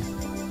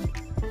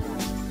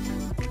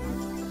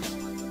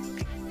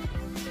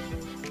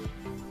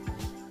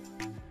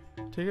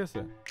 ঠিক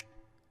আছে,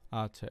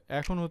 আচ্ছা,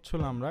 এখন হচ্ছে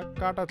হলো আমরা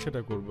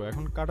কাটাছেঁটা করব।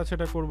 এখন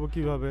কাটাছেঁটা করব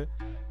কিভাবে?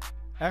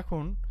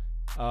 এখন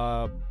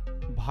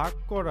ভাগ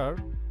করার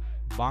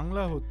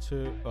বাংলা হচ্ছে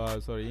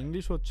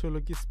ইংলিশ হচ্ছে হলো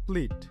কি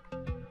স্প্লিট।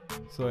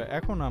 সো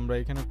এখন আমরা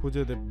এখানে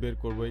খুঁজে বের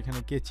করব। এখানে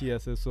কেচি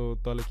আছে, সো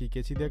তাহলে কি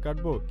কেচি দিয়ে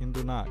কাটবো? কিন্তু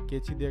না,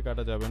 কেচি দিয়ে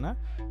কাটা যাবে না।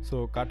 সো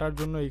কাটার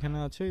জন্য এখানে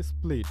আছে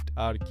স্প্লিট,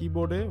 আর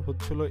কিবোর্ডে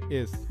হচ্ছিল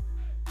এস,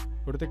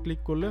 ওটাতে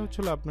ক্লিক করলে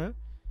হচ্ছিল আপনার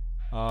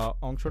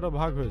অংশটা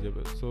ভাগ হয়ে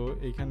যাবে। সো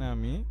এইখানে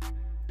আমি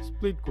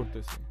স্প্লিট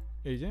করতেছি,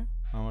 এই যে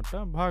আমারটা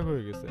ভাগ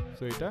হয়ে গেছে।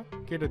 সো এটা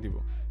কেটে দিব।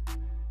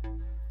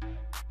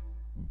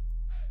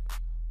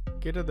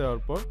 কেটে দেওয়ার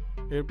পর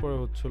এরপরে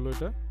হচ্ছিল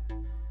এটা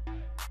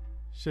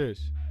শেষ।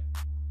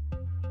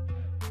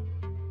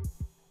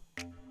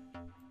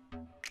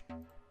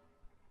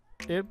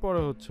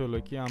 এরপরে হচ্ছে হলো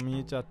কি আমি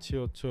চাচ্ছি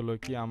হচ্ছে হলো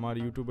কি আমার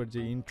ইউটিউবের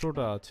যে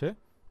ইন্ট্রোটা আছে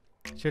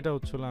সেটা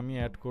হচ্ছে হলো আমি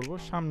অ্যাড করব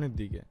সামনের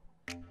দিকে।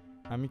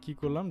 আমি কি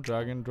করলাম,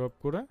 ড্র্যাগ এন্ড ড্রপ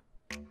করে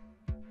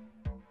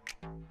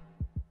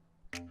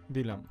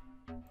দিলাম।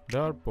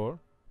 দেওয়ার পর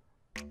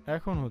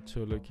এখন হচ্ছে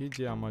হলো কি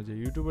যে আমার যে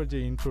ইউটিউবের যে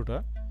ইন্ট্রোটা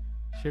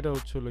সেটা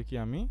হচ্ছে হলো কি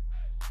আমি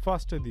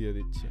ফার্স্টে দিয়ে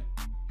দিচ্ছি,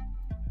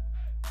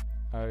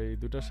 আর এই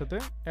দুটার সাথে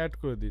অ্যাড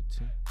করে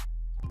দিচ্ছি।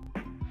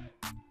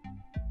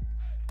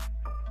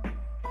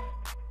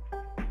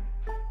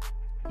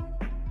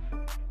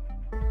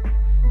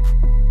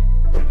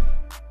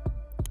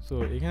 সো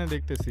এখানে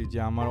দেখতেছি যে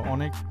আমার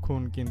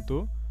অনেকক্ষণ কিন্তু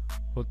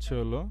হচ্ছে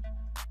হলো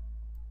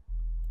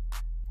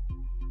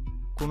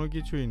কোনো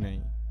কিছুই নেই।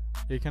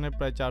 এখানে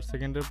প্রায় 4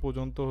 সেকেন্ডের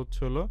পর্যন্ত হচ্ছে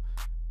হলো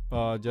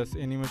জাস্ট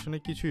অ্যানিমেশনে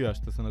কিছুই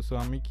আসতেছে না। সো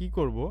আমি কি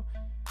করব,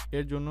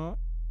 এর জন্য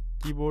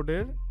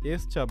কিবোর্ডের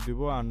এস চাপ দিব,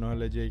 আর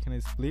নাহলে যে এখানে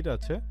স্প্লিট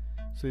আছে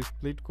সো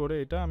স্প্লিট করে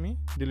এটা আমি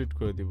ডিলিট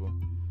করে দিব।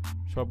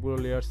 সবগুলো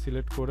লেয়ার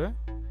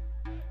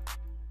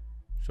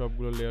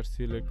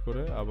সিলেক্ট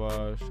করে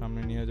আবার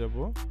সামনে নিয়ে যাব।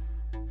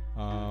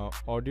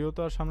 অডিও তো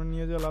আর সামনে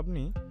নিয়ে যাওয়া লাভ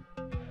নেই।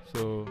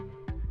 সো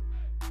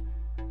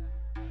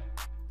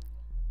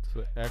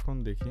এখন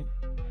দেখি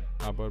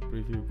আবার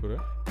প্রিভিউ করে।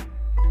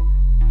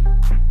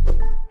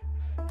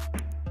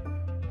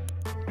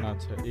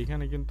 আচ্ছা,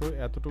 এখানে কিন্তু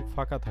এতটুকু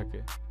ফাঁকা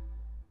থাকে।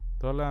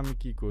 তাহলে আমি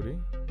কি করি,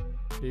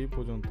 এই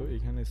পর্যন্ত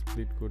এখানে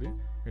স্প্লিট করি,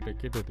 এটা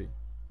কেটে দিই,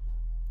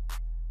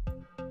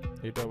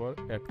 এটা আবার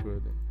অ্যাড করে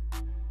দিই।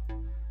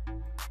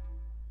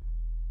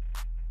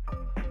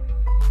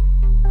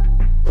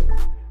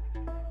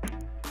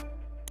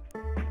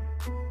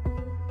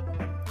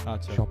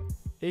 আচ্ছা,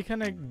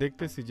 এইখানে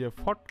দেখতেছি যে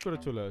ফট করে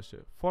চলে আসে,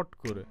 ফট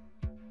করে।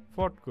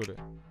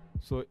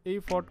 সো এই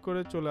ফট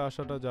করে চলে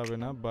আসাটা যাবে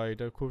না, বা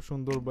এটা খুব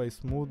সুন্দর বা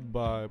স্মুথ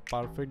বা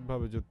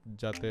পারফেক্টভাবে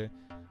যাতে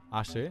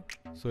আসে।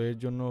 সো এর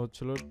জন্য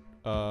হচ্ছিল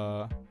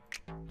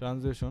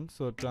ট্রানজিশন।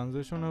 সো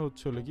ট্রানজিশনে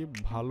হচ্ছিল কি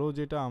ভালো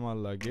যেটা আমার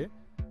লাগে,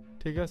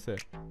 ঠিক আছে,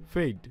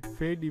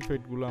 ফেড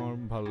ইফেক্টগুলো আমার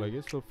ভালো লাগে।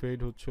 সো ফেড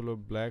হচ্ছিল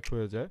ব্ল্যাক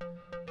হয়ে যায়,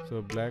 সো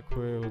ব্ল্যাক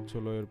হয়ে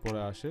হচ্ছিল এরপরে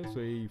আসে। সো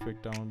এই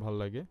ইফেক্টটা আমার ভালো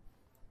লাগে।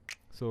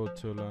 সো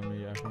হচ্ছে হলো আমি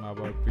এখন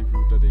আবার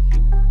প্রিভিউটা দেখি,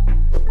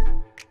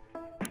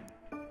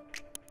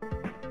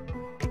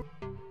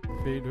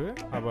 ফেড হয়ে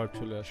আবার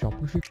চলে আসে।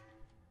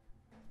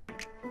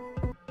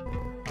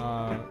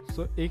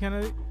 সো এখানে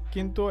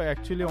কিন্তু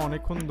অ্যাকচুয়ালি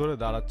অনেকক্ষণ ধরে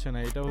দাঁড়াচ্ছে না,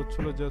 এটা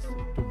হচ্ছিল জাস্ট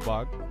একটু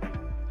বাগ।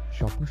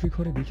 স্বপ্ন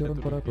শিখরে বিচরণ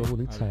করার প্রবল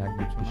ইচ্ছায় এক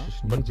বিশেষ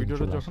বাট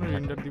ভিডিওটা যখন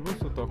রেন্ডার দিব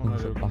সো তখন আর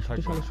এরকম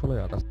থাকবে না। 16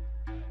 আগস্ট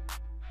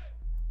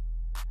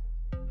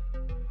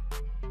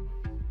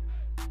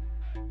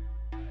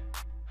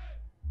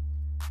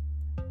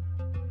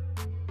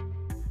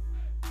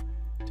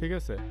ঠিক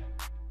আছে।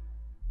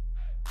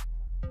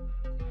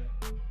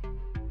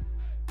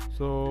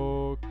 সো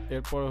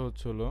এরপরে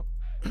হচ্ছিল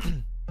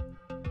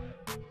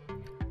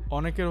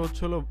অনেকের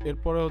হচ্ছিল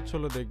এরপরে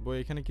হচ্ছিল দেখবো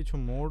এখানে কিছু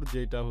মোড,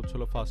 যেটা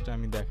হচ্ছিল ফার্স্টে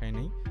আমি দেখাই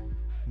নাই।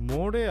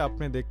 মোডে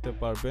আপনি দেখতে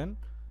পারবেন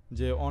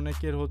যে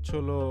অনেকের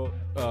হচ্ছিল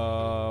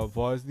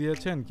ভয়েস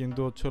দিয়েছেন, কিন্তু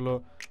হচ্ছিল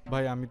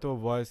ভাই আমি তো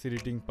ভয়েস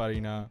এডিটিং পারি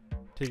না,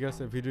 ঠিক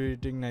আছে, ভিডিও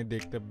এডিটিং নাই,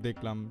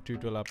 দেখলাম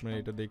টিউটোরিয়াল আপনার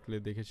এটা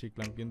দেখে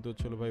শিখলাম, কিন্তু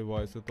হচ্ছিল ভাই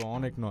ভয়েসে তো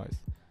অনেক নয়েজ।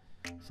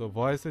 সো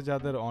ভয়েসে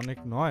যাদের অনেক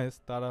নয়েজ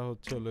তারা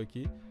হচ্ছে হলো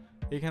কি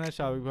এখানে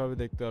স্বাভাবিকভাবে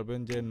দেখতে পারবেন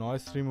যে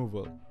নয়েজ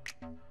রিমুভাল,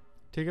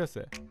 ঠিক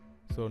আছে।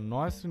 সো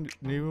নয়েজ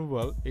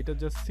রিমুভাল এটা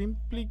জাস্ট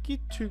সিম্পলি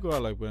কিচ্ছুই করা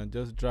লাগবে না,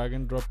 জাস্ট ড্র্যাগ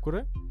এন্ড ড্রপ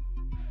করে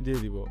দিয়ে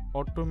দিব,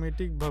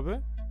 অটোমেটিকভাবে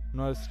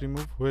নয়েজ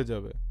রিমুভ হয়ে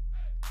যাবে,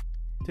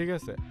 ঠিক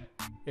আছে।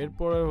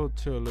 এরপরে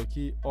হচ্ছে হলো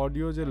কি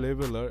অডিও যে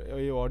লেভেলার,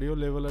 এই অডিও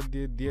লেভেলার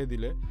দিয়ে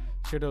দিলে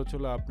সেটা হচ্ছে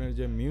হলো আপনার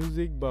যে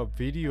মিউজিক বা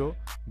ভিডিও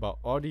বা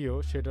অডিও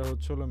সেটা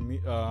হচ্ছে হলো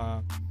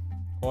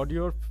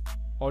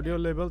অডিও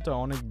লেভেলটা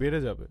অনেক বেড়ে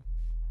যাবে,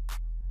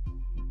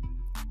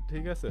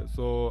 ঠিক আছে।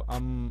 সো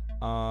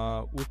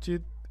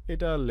উচিত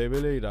এটা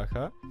লেভেলেই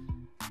রাখা,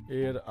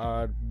 এর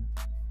আর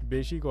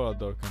বেশি করার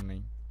দরকার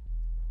নেই।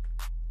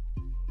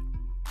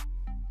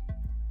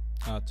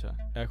 আচ্ছা,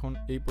 এখন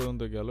এই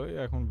পর্যন্ত গেল,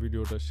 এখন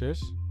ভিডিওটা শেষ।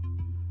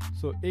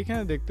 সো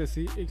এখানে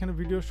দেখতেছি এখানে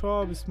ভিডিও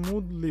সব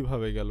স্মুথলি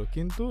ভাবে গেল,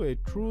 কিন্তু এই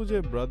ট্রু যে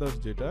ব্রাদার্স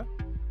যেটা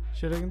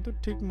সেটা কিন্তু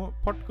ঠিক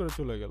ফট করে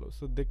চলে গেল।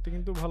 সো দেখতে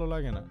কিন্তু ভালো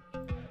লাগে না।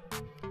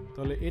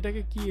 তাহলে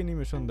এটাকে কি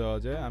অ্যানিমেশন দেওয়া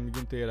যায়, আমি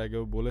কিন্তু এর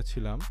আগেও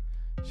বলেছিলাম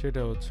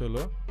সেটা হচ্ছে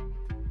হলো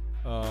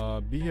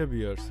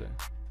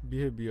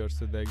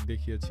বিহেভিয়ার্সে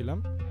দেখিয়েছিলাম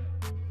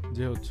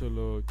যে হচ্ছে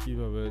হলো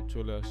কীভাবে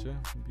চলে আসে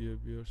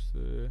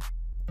বিহেভিয়ার্সে।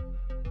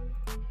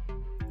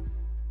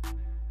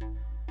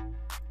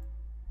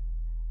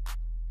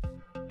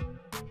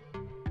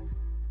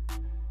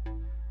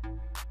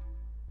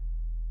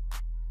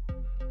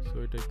 সো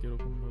এটা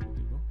কীরকমভাবে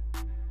দিব,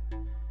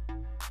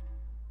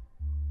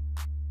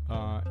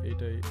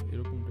 এটাই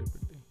এরকম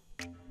টাইপের দিই।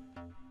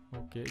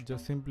 ওকে,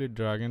 just simply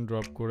drag and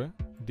drop করে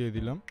দিয়ে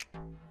দিলাম।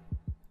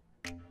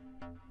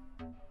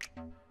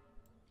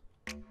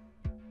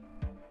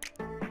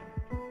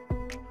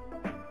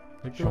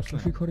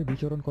 শিখরে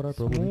বিচরণ করার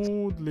প্রবণতা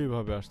স্মুথলি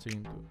ভাবে আসছে,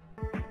 কিন্তু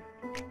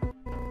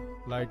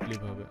লাইটলি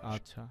ভাবে।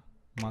 আচ্ছা,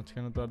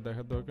 মাঝখানে তো আর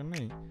দেখার দরকার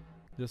নেই,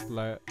 জাস্ট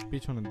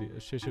পিছনের দিকে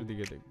শেষের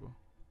দিকে দেখব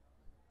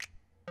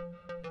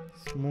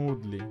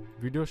স্মুথলি।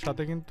 ভিডিওর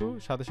সাথে কিন্তু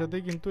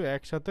সাথেই কিন্তু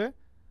একসাথে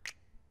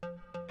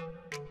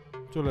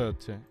চলে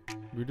যাচ্ছে,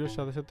 ভিডিওর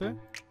সাথে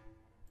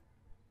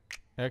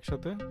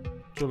একসাথে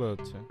চলে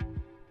যাচ্ছে।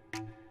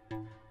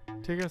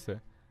 ঠিক আছে,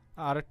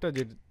 আরেকটা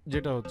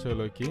যেটা হচ্ছে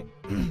হলো কি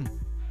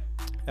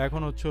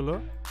এখন হচ্ছে হলো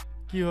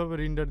কীভাবে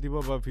রেন্ডার দিব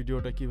বা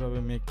ভিডিওটা কিভাবে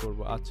মেক করব।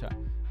 আচ্ছা,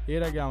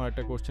 এর আগে আমার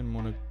একটা কোশ্চেন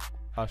মনে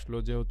আসলো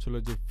যে হচ্ছিল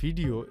যে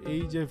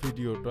এই যে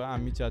ভিডিওটা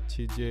আমি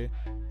চাচ্ছি যে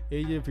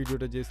এই যে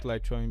ভিডিওটা যে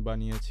স্লাইড শো আমি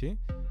বানিয়েছি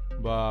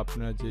বা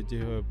আপনারা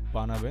যেভাবে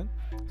বানাবেন,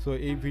 সো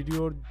এই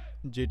ভিডিওর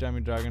যেটা আমি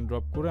ড্র্যাগ অ্যান্ড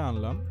ড্রপ করে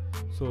আনলাম,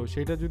 সো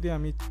সেটা যদি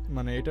আমি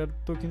মানে এটার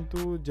তো কিন্তু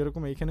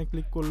যেরকম এইখানে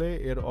ক্লিক করলে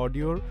এর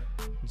অডিওর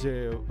যে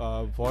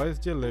ভয়েস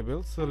যে লেভেল,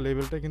 সো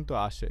লেভেলটা কিন্তু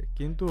আসে,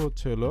 কিন্তু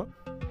হচ্ছে হলো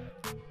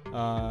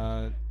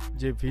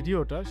যে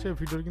ভিডিওটা সে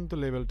ভিডিওর কিন্তু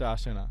লেভেলটা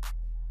আসে না।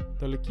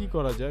 তাহলে কি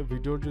করা যায়,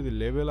 ভিডিওর যদি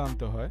লেভেল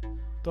আনতে হয়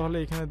তাহলে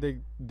এখানে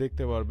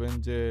দেখতে পারবেন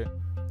যে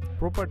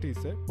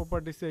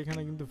প্রপার্টিসে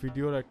এখানে কিন্তু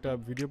ভিডিওর একটা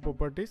ভিডিও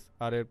প্রপার্টিস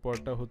আর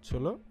এরপরটা হচ্ছে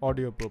হলো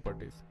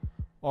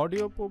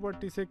অডিও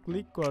প্রপার্টিসে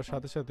ক্লিক করার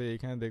সাথে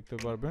এখানে দেখতে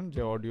পারবেন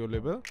যে অডিও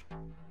লেভেল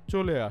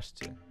চলে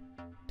আসছে।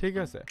 ঠিক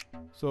আছে,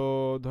 সো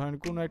ধরেন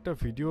কোনো একটা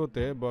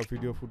ভিডিওতে বা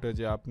ভিডিও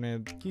ফুটেজে আপনি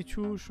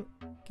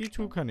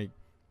কিছুখানি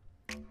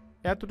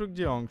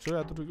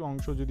এতটুকু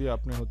অংশ যদি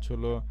আপনি হচ্ছে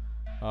হলো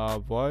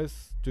ভয়েস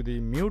যদি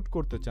মিউট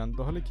করতে চান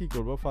তাহলে কি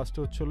করব, ফার্স্টে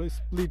হচ্ছে হলো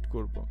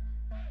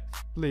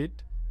স্প্লিট।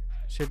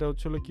 সেটা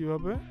হচ্ছে হলো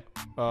কীভাবে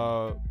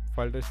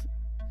ফাইলটা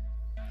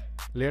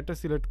লেয়ারটা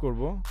সিলেক্ট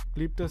করব,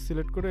 ক্লিপটা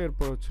সিলেক্ট করে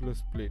এরপর হচ্ছে হলো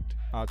স্প্লিট।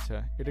 আচ্ছা,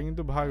 এটা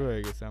কিন্তু ভাগ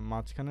হয়ে গেছে,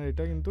 মাঝখানের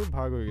এটা কিন্তু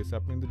ভাগ হয়ে গেছে,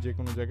 আপনি কিন্তু যে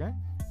কোনো জায়গায়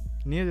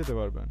নিয়ে যেতে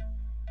পারবেন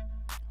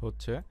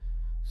হচ্ছে।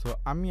 সো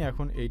আমি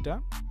এখন এইটা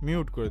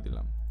মিউট করে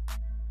দিলাম।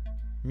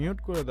 মিউট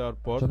করে দেওয়ার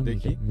পর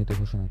দেখি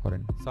ঘোষণা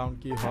করেন সাউন্ড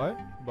কি হয়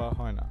বা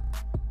হয় না।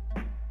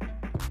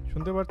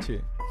 শুনতে পাচ্ছি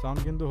সাউন্ড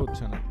কিন্তু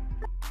হচ্ছে না,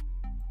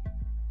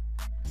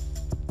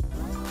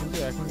 কিন্তু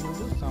এখন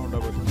কিন্তু সাউন্ড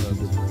আবার শোনা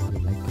যাচ্ছে।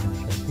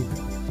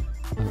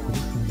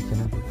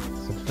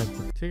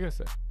 ঠিক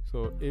আছে, সো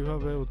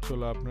এইভাবে হচ্ছে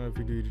আপনারা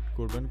ভিডিও এডিট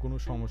করবেন। কোনো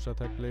সমস্যা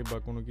থাকলে বা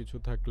কোনো কিছু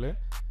থাকলে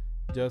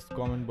জাস্ট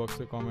কমেন্ট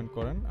বক্সে কমেন্ট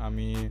করেন,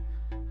 আমি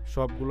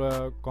সবগুলা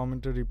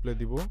কমেন্টের রিপ্লাই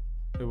দিব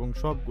এবং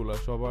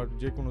সবার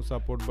যে কোনো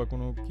সাপোর্ট বা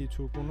কোনো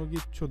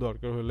কিছু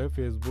দরকার হলে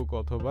ফেসবুক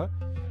অথবা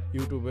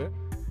ইউটিউবে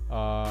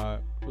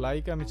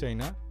লাইক আমি চাই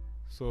না,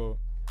 সো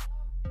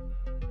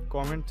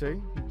কমেন্ট চাই।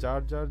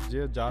 যার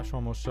যা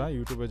সমস্যা,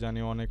 ইউটিউবে জানি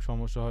অনেক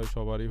সমস্যা হয়,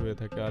 সবারই হয়ে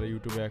থাকে, আর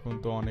ইউটিউবে এখন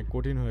তো অনেক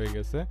কঠিন হয়ে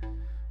গেছে,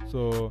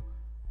 সো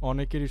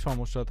অনেকেরই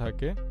সমস্যা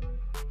থাকে।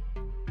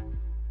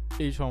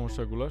 এই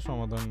সমস্যাগুলো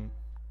সমাধান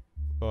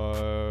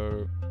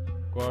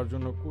করার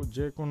জন্য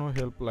যে কোনো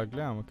হেল্প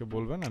লাগলে আমাকে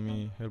বলবেন, আমি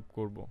হেল্প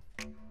করব।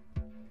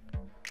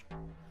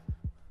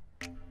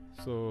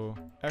 সো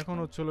এখন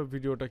হচ্ছে হলো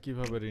ভিডিওটা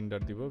কিভাবে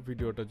রেন্ডার দিব।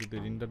 ভিডিওটা যদি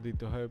রেন্ডার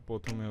দিতে হয়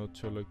প্রথমে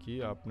হচ্ছে হলো কি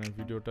আপনার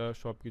ভিডিওটা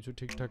সব কিছু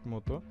ঠিকঠাক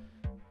মতো,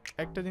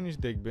 একটা জিনিস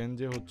দেখবেন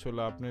যে হচ্ছে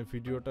হলো আপনার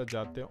ভিডিওটা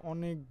যাতে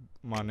অনেক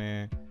মানে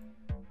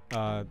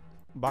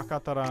বাঁকা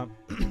তারা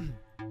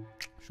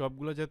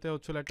সবগুলো যাতে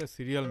হচ্ছে হলো একটা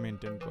সিরিয়াল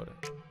মেনটেন করে।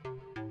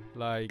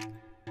 লাইক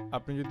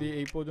আপনি যদি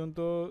এই পর্যন্ত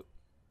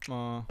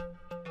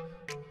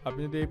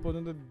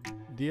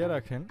দিয়ে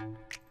রাখেন,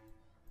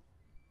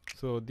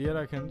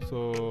 সো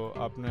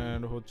আপনার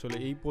হচ্ছে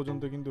এই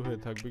পর্যন্ত কিন্তু হয়ে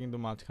থাকবে, কিন্তু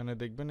মাঝখানে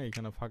দেখবেন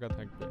এইখানে ফাঁকা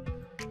থাকবে।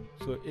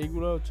 সো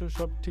এইগুলো হচ্ছে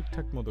সব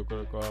ঠিকঠাক মতো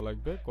করে করা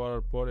লাগবে।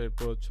 করার পর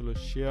এরপর হচ্ছে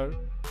শেয়ার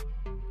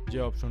যে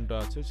অপশনটা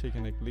আছে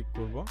সেখানে ক্লিক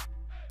করব।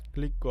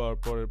 ক্লিক করার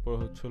পর এরপর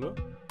হচ্ছে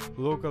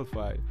লোকাল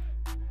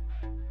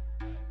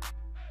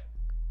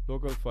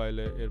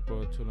ফাইলে এরপর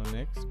হচ্ছে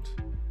নেক্সট,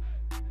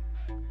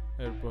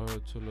 এরপর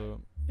হচ্ছে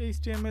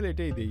HTML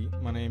এটাই দেই,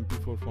 মানে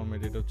MP4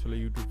 ফরম্যাট, এটা হচ্ছে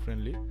ইউটিউব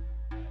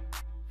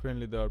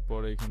ফ্রেন্ডলি দেওয়ার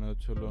পর এখানে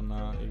হচ্ছে না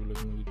এগুলো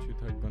কোনো কিছুই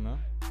থাকবে না।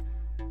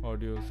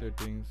 অডিও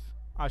সেটিংস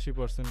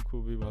 80%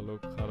 খুবই ভালো,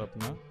 খারাপ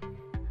না,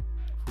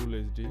 ফুল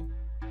HD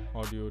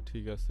অডিও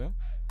ঠিক আছে।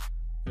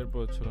 এরপর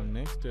হচ্ছে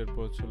নেক্সট,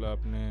 এরপর হচ্ছে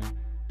আপনি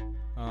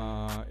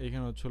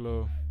এখানে হচ্ছে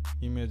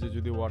ইমেজে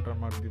যদি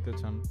ওয়াটারমার্ক দিতে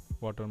চান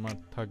ওয়াটারমার্ক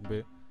থাকবে,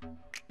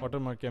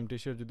 ওয়াটারমার্ক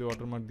ক্যামটেশিয়ার যদি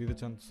ওয়াটারমার্ক দিতে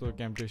চান সো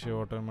ক্যামটেশিয়ার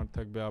ওয়াটারমার্ক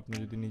থাকবে। আপনি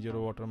যদি নিজেরও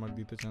ওয়াটারমার্ক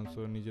দিতে চান সো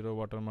নিজেরও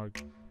ওয়াটারমার্ক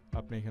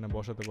আপনি এখানে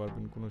বসাতে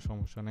পারবেন, কোনো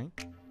সমস্যা নেই।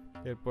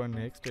 এরপর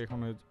নেক্সট,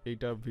 এখানে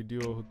এইটা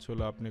ভিডিও হচ্ছে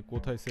হলো আপনি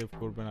কোথায় সেভ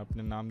করবেন,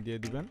 আপনি নাম দিয়ে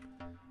দিবেন।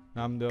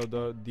 নাম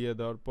দিয়ে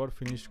দেওয়ার পর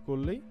ফিনিশ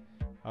করলেই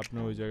আপনি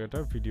ওই জায়গাটা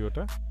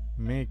ভিডিওটা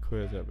মেক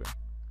হয়ে যাবে,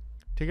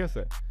 ঠিক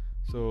আছে।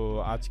 সো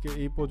আজকে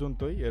এই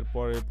পর্যন্তই।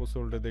 এরপর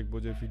এপিসোডে দেখবো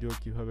যে ভিডিও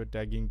কিভাবে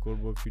ট্যাগিং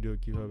করব, ভিডিও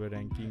কিভাবে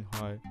র্যাঙ্কিং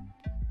হয়,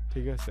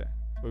 ঠিক আছে,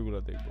 ওইগুলো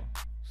দেখব।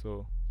 সো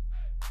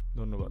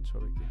ধন্যবাদ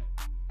সবাইকে।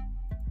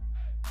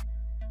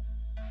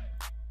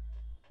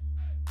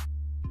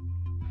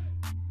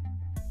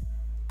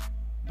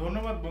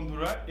 ধন্যবাদ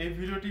বন্ধুরা এই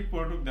ভিডিওটি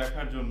পুরোটুক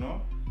দেখার জন্য।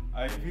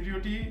 এই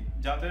ভিডিওটি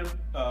যাদের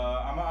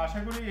আমার আশা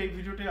করি এই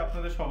ভিডিওটি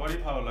আপনাদের সবারই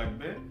ভালো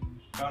লাগবে,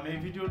 কারণ এই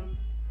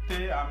ভিডিওতে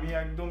আমি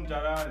একদম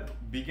যারা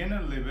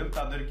বিগিনার লেভেল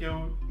তাদেরকেও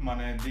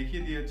মানে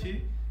দেখিয়ে দিয়েছি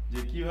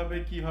যে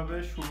কিভাবে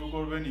শুরু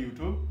করবেন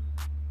ইউটিউব।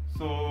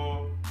 সো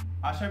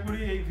আশা করি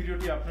এই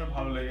ভিডিওটি আপনার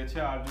ভালো লেগেছে।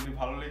 আর যদি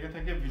ভালো লেগে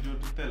থাকে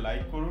ভিডিওটিতে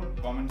লাইক করুন,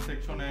 কমেন্ট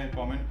সেকশনে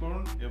কমেন্ট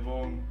করুন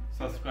এবং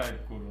সাবস্ক্রাইব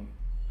করুন।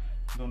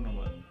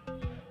 ধন্যবাদ।